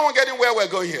 Is someone getting where we're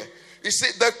going here? You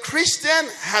see, the Christian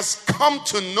has come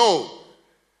to know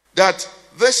that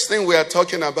this thing we are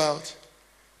talking about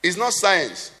is not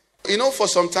science. You know, for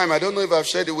some time, I don't know if I've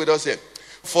shared it with us here.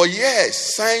 For years,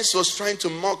 science was trying to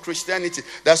mock Christianity.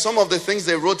 That some of the things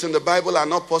they wrote in the Bible are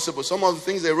not possible. Some of the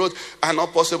things they wrote are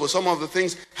not possible. Some of the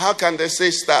things, how can they say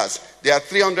stars? There are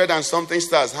 300 and something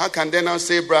stars. How can they now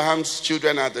say Abraham's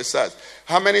children are the stars?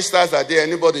 How many stars are there?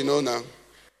 Anybody know now?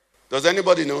 Does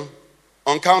anybody know?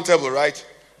 Uncountable, right?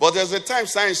 But there's a time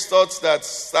science thought that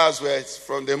stars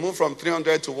they moved from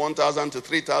 300 to 1,000 to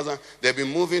 3,000. They've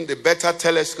been moving. The better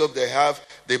telescope they have,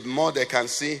 the more they can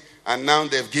see. And now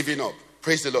they've given up.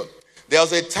 Praise the Lord. There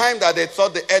was a time that they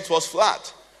thought the earth was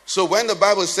flat. So when the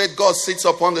Bible said God sits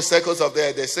upon the circles of the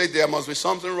earth, they said there must be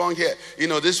something wrong here. You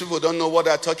know, these people don't know what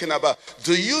they're talking about.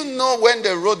 Do you know when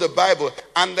they wrote the Bible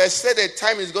and they said a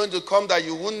time is going to come that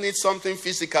you won't need something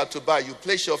physical to buy? You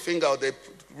place your finger or they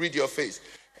read your face.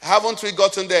 Haven't we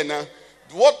gotten there now?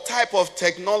 What type of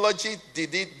technology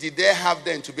did they have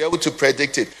then to be able to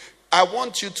predict it? I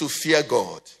want you to fear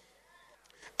God.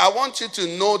 I want you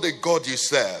to know the God you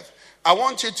serve. I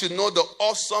want you to know the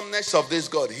awesomeness of this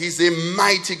God. He's a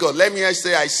mighty God. Let me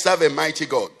say, I serve a mighty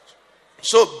God.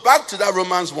 So back to that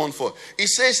Romans 1:4. It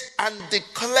says, and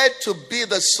declared to be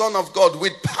the Son of God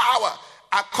with power,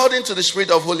 according to the Spirit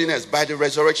of holiness, by the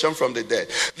resurrection from the dead.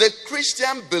 The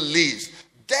Christian believes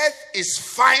death is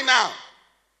final.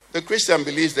 The Christian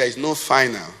believes there is no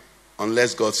final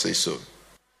unless God says so.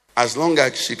 As long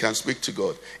as she can speak to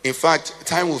God. In fact,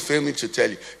 time will fail me to tell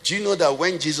you. Do you know that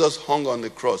when Jesus hung on the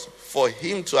cross, for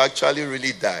him to actually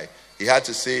really die, he had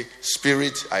to say,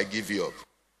 Spirit, I give you up.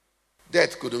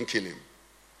 Death couldn't kill him.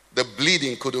 The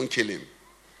bleeding couldn't kill him.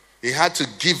 He had to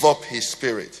give up his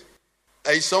spirit.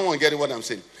 Is someone getting what I'm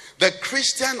saying? The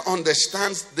Christian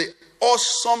understands the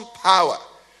awesome power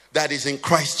that is in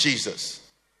Christ Jesus.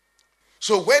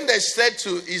 So when they said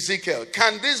to Ezekiel,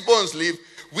 can these bones live?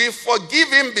 We forgive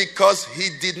him because he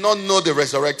did not know the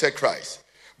resurrected Christ.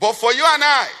 But for you and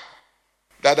I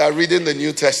that are reading the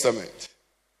New Testament,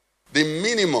 the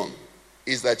minimum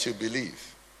is that you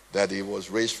believe that he was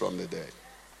raised from the dead.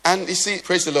 And you see,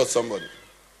 praise the Lord, somebody.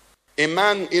 A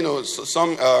man,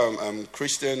 some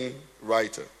Christian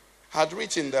writer had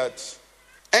written that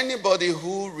anybody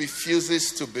who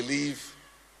refuses to believe,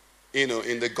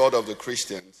 in the God of the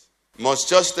Christians must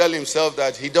just tell himself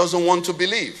that he doesn't want to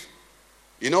believe.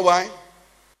 You know why?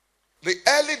 The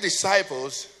early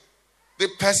disciples, the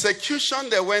persecution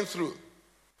they went through,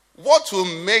 what will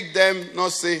make them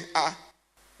not say,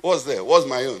 what's there? What's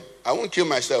my own? I won't kill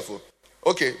myself.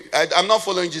 Okay, I'm not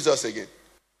following Jesus again.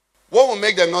 What will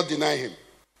make them not deny him?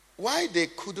 Why they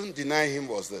couldn't deny him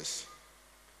was this.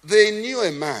 They knew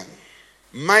a man,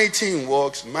 mighty in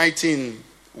works, mighty in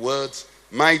words,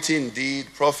 mighty in deed,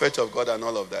 prophet of God and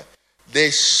all of that. They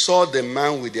saw the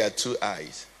man with their two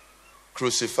eyes.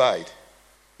 Crucified.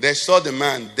 They saw the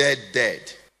man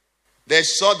dead. They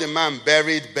saw the man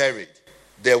buried.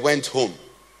 They went home.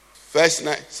 First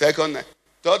night, second night,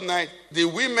 third night. The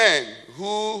women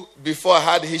who before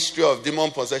had history of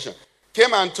demon possession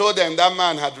came and told them that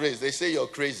man had raised. They say, you're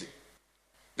crazy.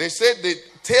 They said the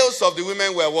tales of the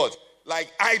women were what?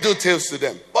 Like idle tales to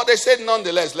them. But they said,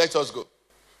 nonetheless, let us go.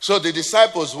 So the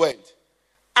disciples went.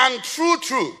 And true,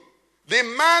 the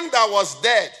man that was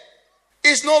dead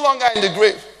is no longer in the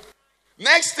grave.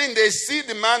 Next thing, they see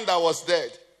the man that was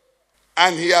dead.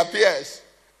 And he appears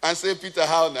and say, Peter,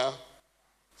 how now?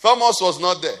 Thomas was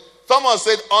not there. Thomas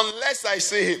said, unless I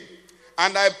see him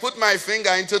and I put my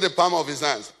finger into the palm of his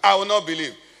hands, I will not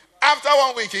believe. After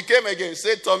 1 week, he came again.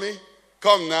 Said, Tommy,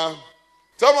 come now.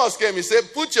 Thomas came. He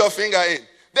said, put your finger in.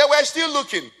 They were still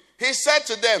looking. He said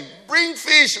to them, bring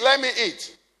fish, let me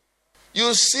eat.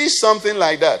 You see something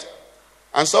like that,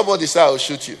 and somebody say, I'll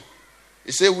shoot you.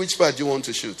 You say, which part do you want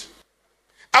to shoot?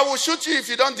 I will shoot you if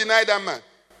you don't deny that man.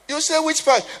 You say, which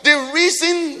part? The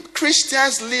reason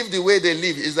Christians live the way they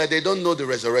live is that they don't know the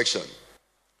resurrection.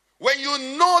 When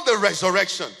you know the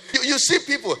resurrection, you see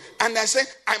people and they say,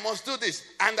 I must do this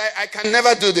and I can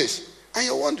never do this. And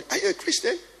you're wondering, are you a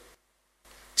Christian?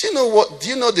 Do you know what? Do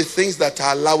you know the things that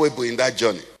are allowable in that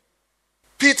journey?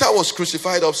 Peter was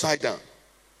crucified upside down.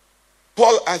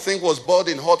 Paul, I think, was boiled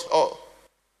in hot oil.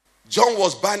 John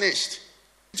was banished.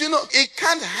 Do you know, it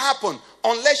can't happen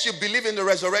unless you believe in the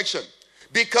resurrection.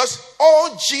 Because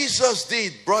all Jesus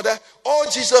did, brother, all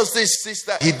Jesus did,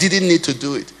 sister, he didn't need to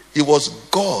do it. He was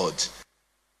God,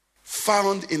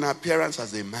 found in appearance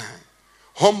as a man,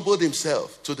 humbled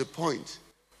himself to the point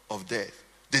of death,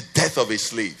 the death of a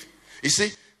slave. You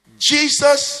see,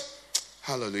 Jesus,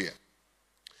 hallelujah.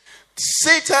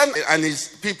 Satan and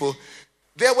his people,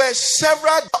 there were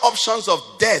several options of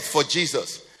death for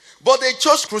Jesus. But they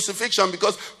chose crucifixion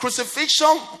because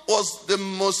crucifixion was the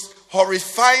most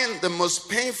horrifying, the most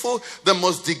painful, the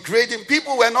most degrading.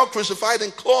 People were not crucified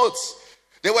in clothes.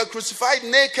 They were crucified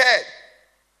naked.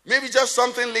 Maybe just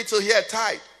something little here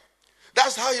tied.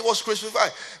 That's how he was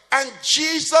crucified. And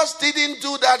Jesus didn't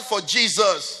do that for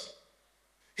Jesus.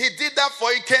 He did that for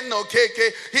Ikenna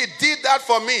Okeke. He did that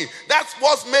for me. That's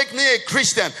what makes me a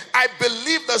Christian. I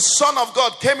believe the Son of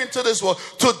God came into this world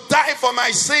to die for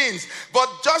my sins. But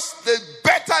just the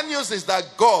better news is that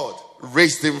God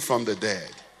raised him from the dead.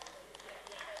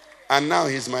 And now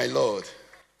he's my Lord.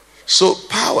 So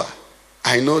power,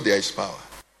 I know there is power.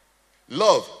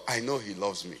 Love, I know he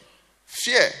loves me.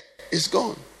 Fear is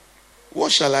gone.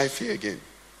 What shall I fear again?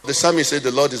 The psalmist said,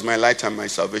 the Lord is my light and my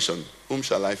salvation. Whom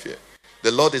shall I fear?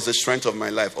 The Lord is the strength of my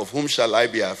life. Of whom shall I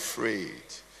be afraid?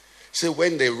 Say,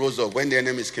 when they rose up, when the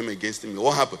enemies came against me,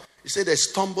 what happened? He said they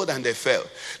stumbled and they fell.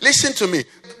 Listen to me.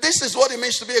 This is what it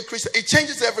means to be a Christian. It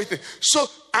changes everything. So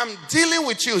I'm dealing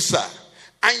with you, sir.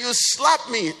 And you slap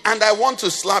me and I want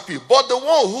to slap you. But the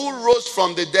one who rose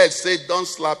from the dead said, don't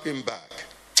slap him back.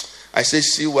 I say,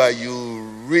 see why you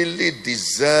really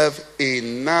deserve a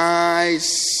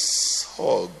nice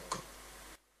hug.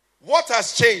 What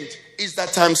has changed is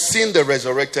that I'm seeing the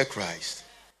resurrected Christ.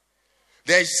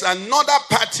 There is another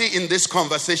party in this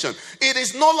conversation. It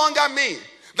is no longer me.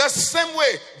 The same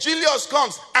way Julius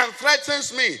comes and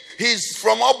threatens me. He's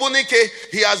from Obunike.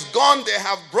 He has gone. They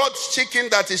have brought chicken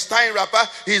that is tying wrapper.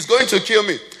 He's going to kill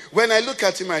me. When I look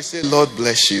at him, I say, Lord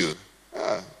bless you.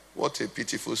 What a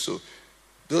pitiful soul.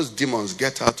 Those demons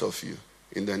get out of you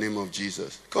in the name of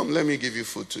Jesus. Come, let me give you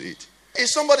food to eat.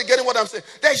 Is somebody getting what I'm saying?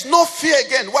 There is no fear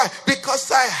again. Why?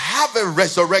 Because I have a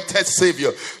resurrected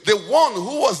Savior. The one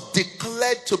who was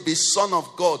declared to be Son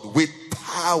of God with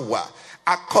power,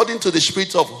 according to the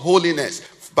Spirit of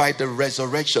holiness, by the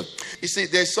resurrection. You see,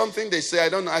 there's something they say, I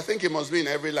don't know, I think it must be in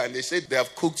every line. They say they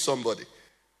have cooked somebody.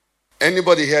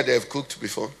 Anybody here they have cooked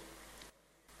before?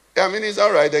 I mean, it's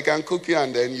all right. They can cook you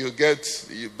and then you get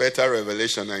better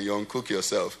revelation and you uncook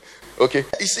yourself. Okay?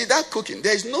 You see, that cooking,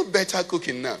 there is no better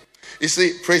cooking now. You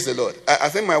see, praise the Lord. I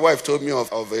think my wife told me of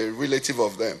a relative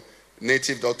of them,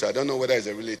 native doctor. I don't know whether it's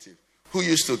a relative, who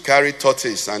used to carry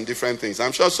tortoise and different things.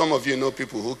 I'm sure some of you know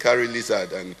people who carry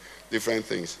lizard and different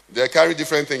things. They carry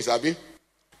different things, Abby.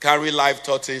 Carry live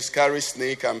tortoise, carry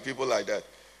snake and people like that.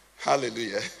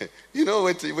 Hallelujah. You know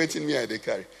what in me they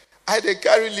carry? They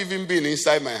carry living being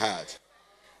inside my heart.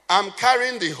 I'm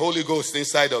carrying the Holy Ghost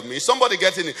inside of me. Somebody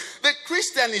getting it. The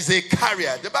Christian is a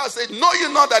carrier. The Bible says, know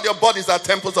you not that your bodies are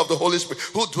temples of the Holy Spirit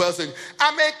who dwells in you.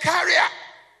 I'm a carrier.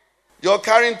 You're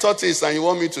carrying tortoise and you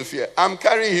want me to fear. I'm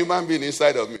carrying human being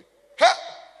inside of me. Huh?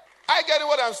 I get it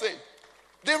what I'm saying.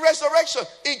 The resurrection,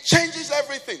 it changes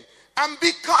everything. And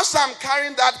because I'm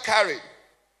carrying that carry.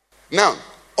 Now,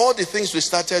 all the things we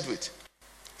started with.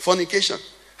 Fornication.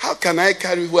 How can I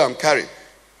carry who I'm carrying?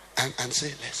 And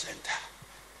say, let's enter.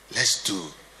 Let's do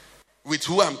with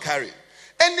who I'm carrying.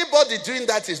 Anybody doing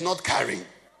that is not carrying.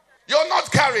 You're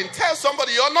not carrying. Tell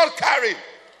somebody you're not carrying.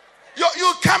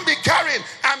 You can't be carrying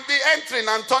and be entering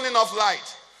and turning off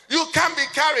light. You can't be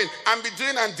carrying and be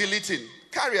doing and deleting.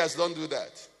 Carriers don't do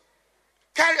that.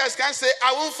 Carriers can't say,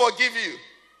 I won't forgive you.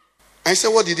 I say,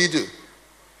 what did he do?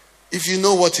 If you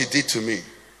know what he did to me,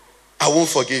 I won't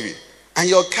forgive you. And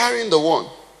you're carrying the one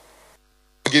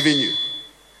forgiving you.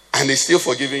 And he's still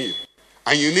forgiving you.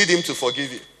 And you need him to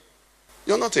forgive you.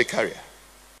 You're not a carrier.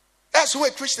 That's who a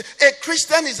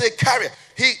Christian is a carrier.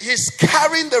 He's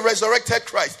carrying the resurrected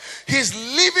Christ. He's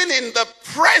living in the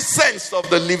presence of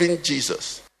the living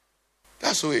Jesus.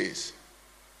 That's who he is.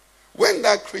 When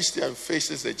that Christian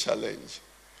faces a challenge,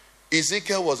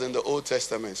 Ezekiel was in the Old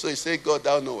Testament. So he said, God,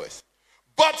 thou knowest.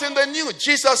 But in the new,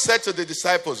 Jesus said to the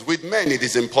disciples, with men it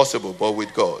is impossible, but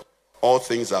with God, all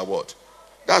things are what?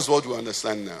 That's what we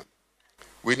understand now.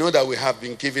 We know that we have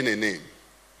been given a name.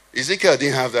 Ezekiel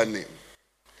didn't have that name.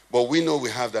 But we know we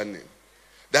have that name.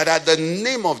 That at the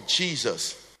name of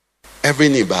Jesus, every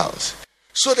knee bows.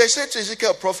 So they said to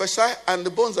Ezekiel, prophesy, and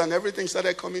the bones and everything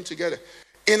started coming together.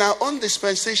 In our own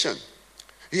dispensation,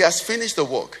 he has finished the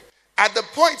work. At the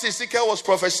point Ezekiel was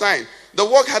prophesying, the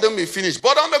work hadn't been finished.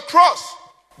 But on the cross,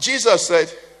 Jesus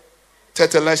said,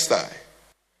 Tetelestai.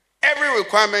 Every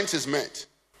requirement is met.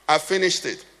 I finished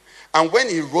it. And when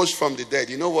he rose from the dead,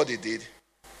 you know what he did?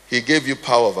 He gave you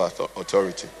power of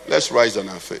authority. Let's rise on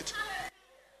our feet.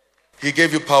 He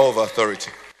gave you power of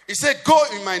authority. He said, go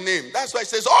in my name. That's why he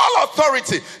says, all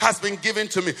authority has been given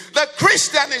to me. The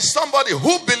Christian is somebody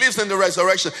who believes in the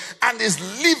resurrection and is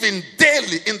living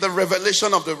daily in the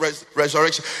revelation of the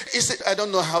resurrection. He said, I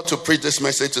don't know how to preach this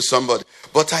message to somebody,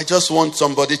 but I just want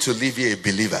somebody to leave you a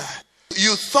believer.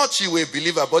 You thought you were a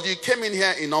believer, but you came in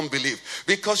here in unbelief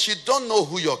because you don't know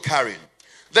who you're carrying.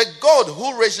 The God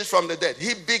who raises from the dead,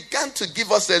 he began to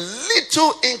give us a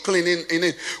little inkling in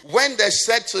it. When they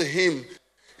said to him,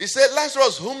 he said,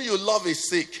 Lazarus, whom you love is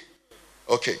sick.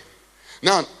 Okay.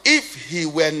 Now, if he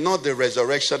were not the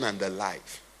resurrection and the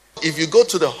life, if you go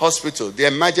to the hospital, the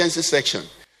emergency section,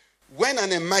 when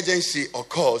an emergency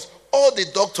occurs, all the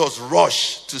doctors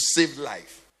rush to save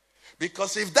life.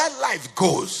 Because if that life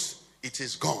goes, it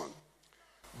is gone.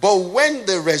 But when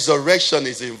the resurrection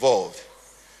is involved,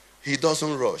 he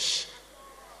doesn't rush.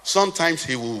 Sometimes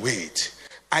he will wait.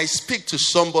 I speak to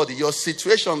somebody, your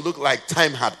situation looked like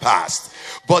time had passed,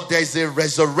 but there's a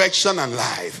resurrection and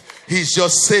life. He's your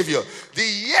savior. The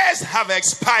years have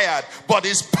expired, but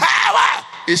his power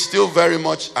is still very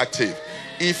much active.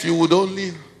 If you would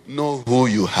only know who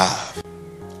you have,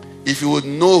 if you would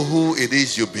know who it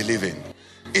is you believe in.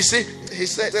 You see, he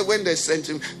said that when they sent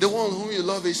him, the one whom you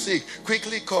love is sick,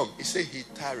 quickly come. He said he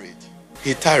tarried.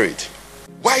 He tarried.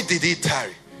 Why did he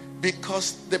tarry?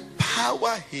 Because the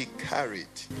power he carried,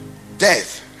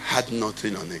 death had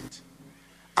nothing on it.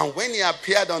 And when he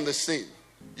appeared on the scene,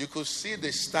 you could see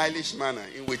the stylish manner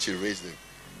in which he raised him.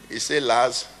 He said,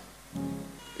 Laz,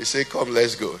 he said, come,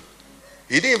 let's go.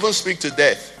 He didn't even speak to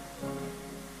death.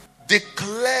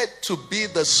 Declared to be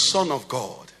the Son of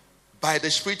God by the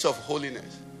Spirit of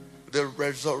holiness, the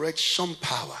resurrection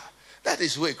power. That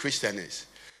is where a Christian is.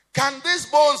 Can these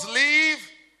bones live?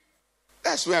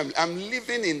 That's where I'm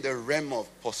living in the realm of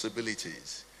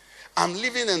possibilities. I'm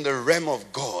living in the realm of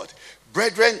God.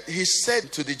 Brethren, he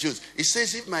said to the Jews, he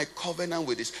says, if my covenant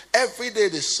with this, every day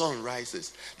the sun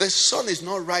rises. The sun is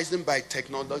not rising by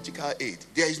technological aid.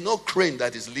 There is no crane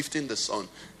that is lifting the sun.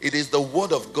 It is the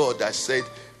word of God that said,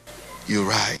 you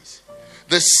rise.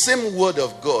 The same word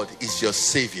of God is your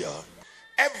savior.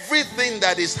 Everything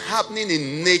that is happening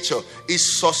in nature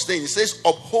is sustained. It says,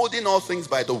 upholding all things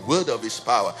by the word of his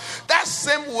power. That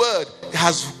same word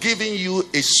has given you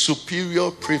a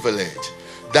superior privilege.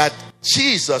 That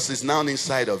Jesus is now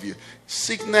inside of you.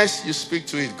 Sickness, you speak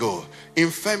to it, go.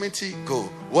 Infirmity, go.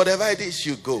 Whatever it is,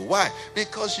 you go. Why?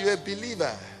 Because you're a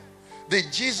believer. The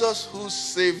Jesus who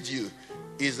saved you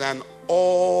is an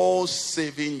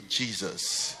all-saving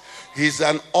Jesus. He's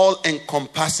an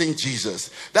all-encompassing Jesus.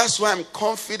 That's why I'm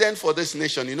confident for this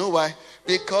nation. You know why?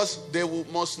 Because they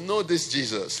must know this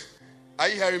Jesus. Are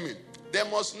you hearing me? They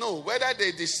must know whether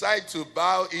they decide to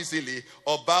bow easily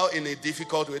or bow in a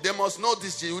difficult way. They must know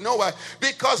this Jesus. You know why?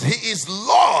 Because he is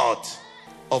Lord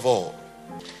of all.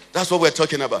 That's what we're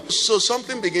talking about. So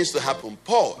something begins to happen.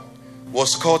 Paul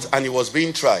was caught and he was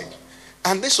being tried.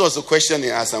 And this was the question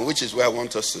he asked, and which is where I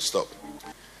want us to stop.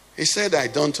 He said, I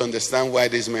don't understand why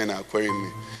these men are querying me.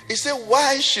 He said,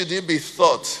 why should it be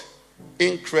thought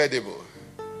incredible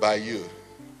by you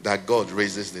that God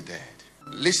raises the dead?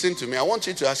 Listen to me. I want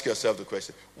you to ask yourself the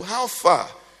question. How far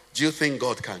do you think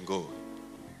God can go?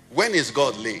 When is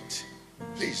God late?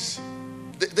 Please.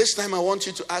 This time I want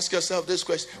you to ask yourself this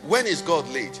question. When is God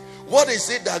late? What is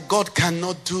it that God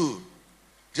cannot do?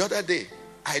 The other day,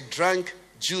 I drank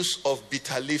juice of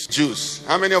bitter leaf juice.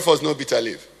 How many of us know bitter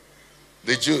leaf?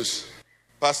 The juice.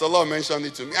 Pastor Law mentioned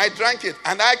it to me. I drank it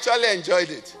and I actually enjoyed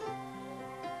it.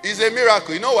 It's a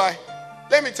miracle. You know why?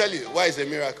 Let me tell you why it's a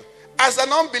miracle. As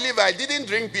an unbeliever, I didn't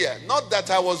drink beer. Not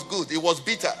that I was good. It was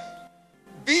bitter.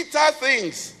 Bitter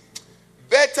things.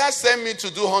 Better send me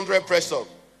to do 100 press up.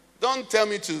 Don't tell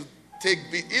me to take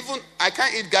even I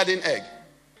can't eat garden egg.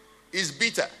 It's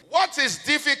bitter. What is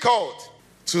difficult?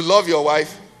 To love your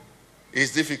wife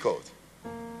is difficult.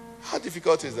 How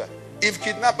difficult is that? If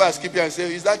kidnappers keep you and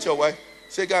say, is that your wife?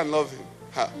 Say, go and love him.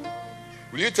 How?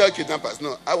 Will you tell kidnappers?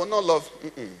 No, I will not love.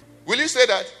 Will you say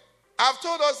that? I've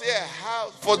told us here how,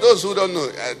 for those who don't know,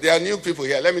 there are new people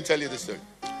here. Let me tell you this story.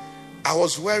 I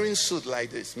was wearing suit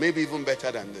like this, maybe even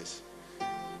better than this.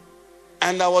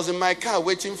 And I was in my car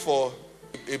waiting for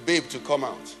a babe to come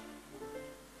out.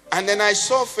 And then I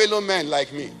saw fellow men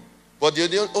like me. But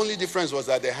the only difference was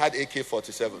that they had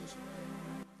AK-47s.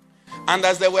 And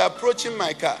as they were approaching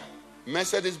my car,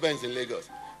 Mercedes-Benz in Lagos,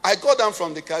 I got down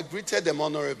from the car, greeted them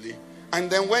honorably,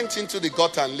 and then went into the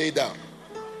gutter and lay down.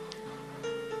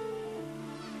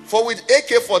 For with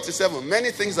AK-47,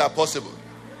 many things are possible.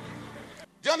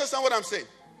 Do you understand what I'm saying?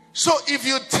 So if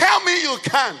you tell me you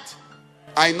can't,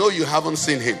 I know you haven't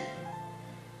seen him.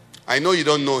 I know you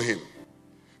don't know him.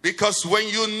 Because when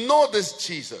you know this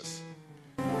Jesus,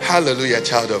 hallelujah,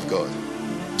 child of God,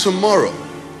 tomorrow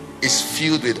is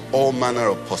filled with all manner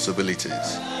of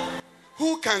possibilities.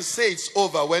 Who can say it's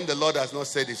over when the Lord has not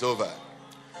said it's over?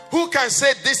 Who can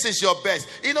say this is your best?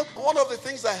 You know, one of the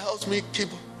things that helps me keep,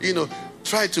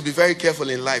 try to be very careful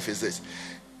in life is this.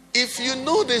 If you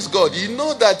know this God, you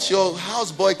know that your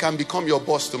houseboy can become your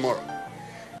boss tomorrow.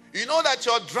 You know that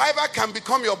your driver can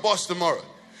become your boss tomorrow.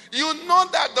 You know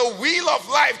that the wheel of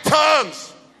life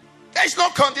turns. There is no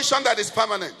condition that is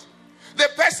permanent. The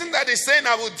person that is saying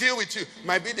I will deal with you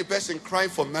might be the person crying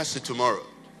for mercy tomorrow.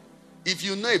 If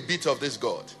you know a bit of this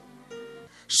God.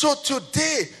 So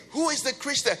today, who is the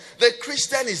Christian? The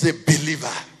Christian is a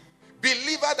believer.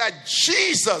 Believer that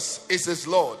Jesus is his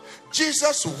Lord.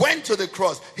 Jesus went to the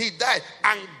cross. He died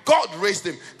and God raised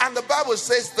him. And the Bible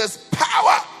says there's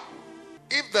power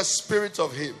if the spirit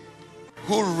of him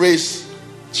who raised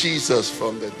Jesus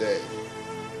from the dead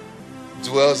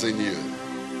dwells in you.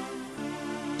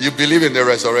 You believe in the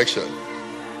resurrection.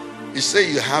 You say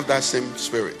you have that same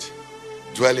spirit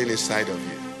dwelling inside of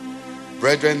you.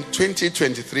 Brethren,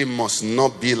 2023 must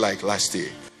not be like last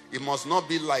year. It must not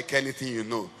be like anything you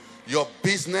know. Your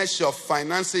business, your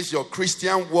finances, your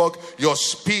Christian work, your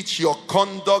speech, your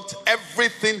conduct,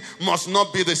 everything must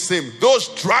not be the same. Those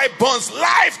dry bones,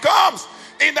 life comes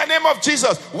in the name of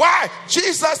Jesus. Why?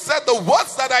 Jesus said the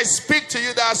words that I speak to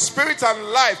you, they are spirit and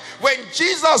life. When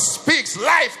Jesus speaks,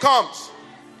 life comes.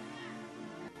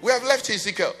 We have left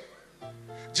Ezekiel.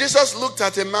 Jesus looked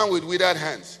at a man with withered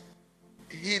hands.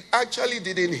 He actually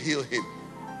didn't heal him.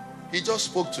 He just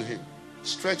spoke to him.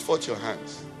 Stretch forth your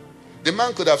hands. The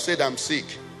man could have said, I'm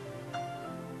sick.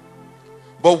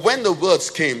 But when the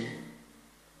words came,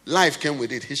 life came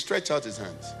with it. He stretched out his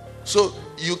hands. So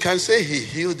you can say he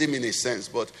healed him in a sense,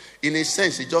 but in a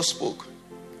sense he just spoke.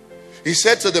 He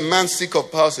said to the man sick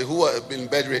of palsy who had been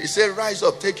bedridden, he said, rise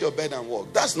up, take your bed and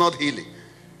walk. That's not healing.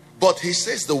 But he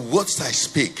says the words I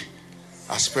speak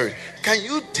are spirit. Can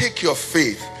you take your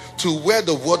faith to where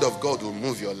the word of God will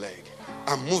move your leg?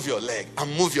 And move your leg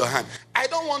and move your hand. I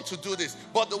don't want to do this,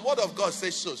 but the word of God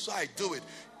says so, so I do it.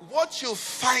 What you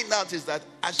find out is that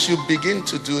as you begin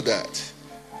to do that,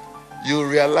 you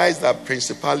realize that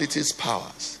principalities,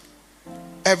 powers,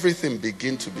 everything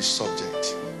begin to be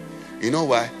subject. You know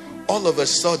why? All of a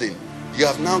sudden, you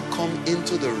have now come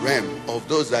into the realm of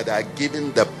those that are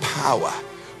given the power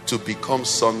to become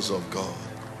sons of God.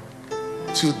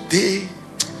 Today,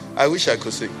 I wish I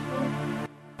could sing.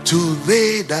 To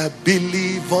they that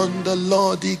believe on the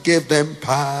Lord, he gave them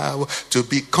power to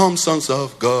become sons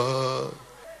of God.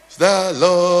 The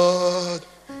Lord,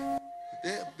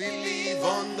 they believe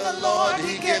on the Lord,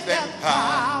 he gave them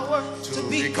power to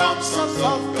become sons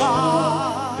of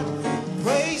God.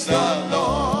 Praise the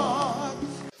Lord.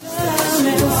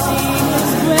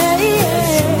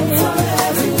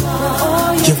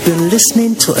 You've been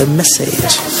listening to a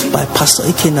message by Pastor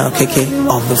Ikenna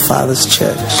of the Father's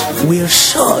Church. We are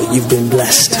sure you've been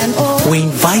blessed. We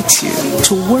invite you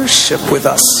to worship with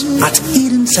us at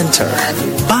Eden Center,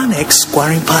 Banex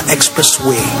Gwarimpa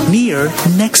Expressway, near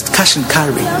Next Cash and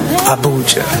Carry,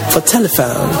 Abuja. For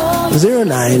telephone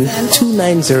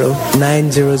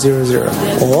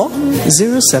 09-290-9000 or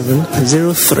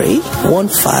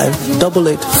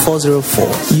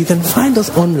 0703-1588-404. You can find us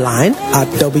online at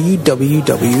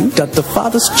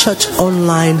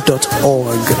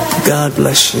www.thefatherschurchonline.org. God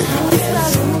bless you.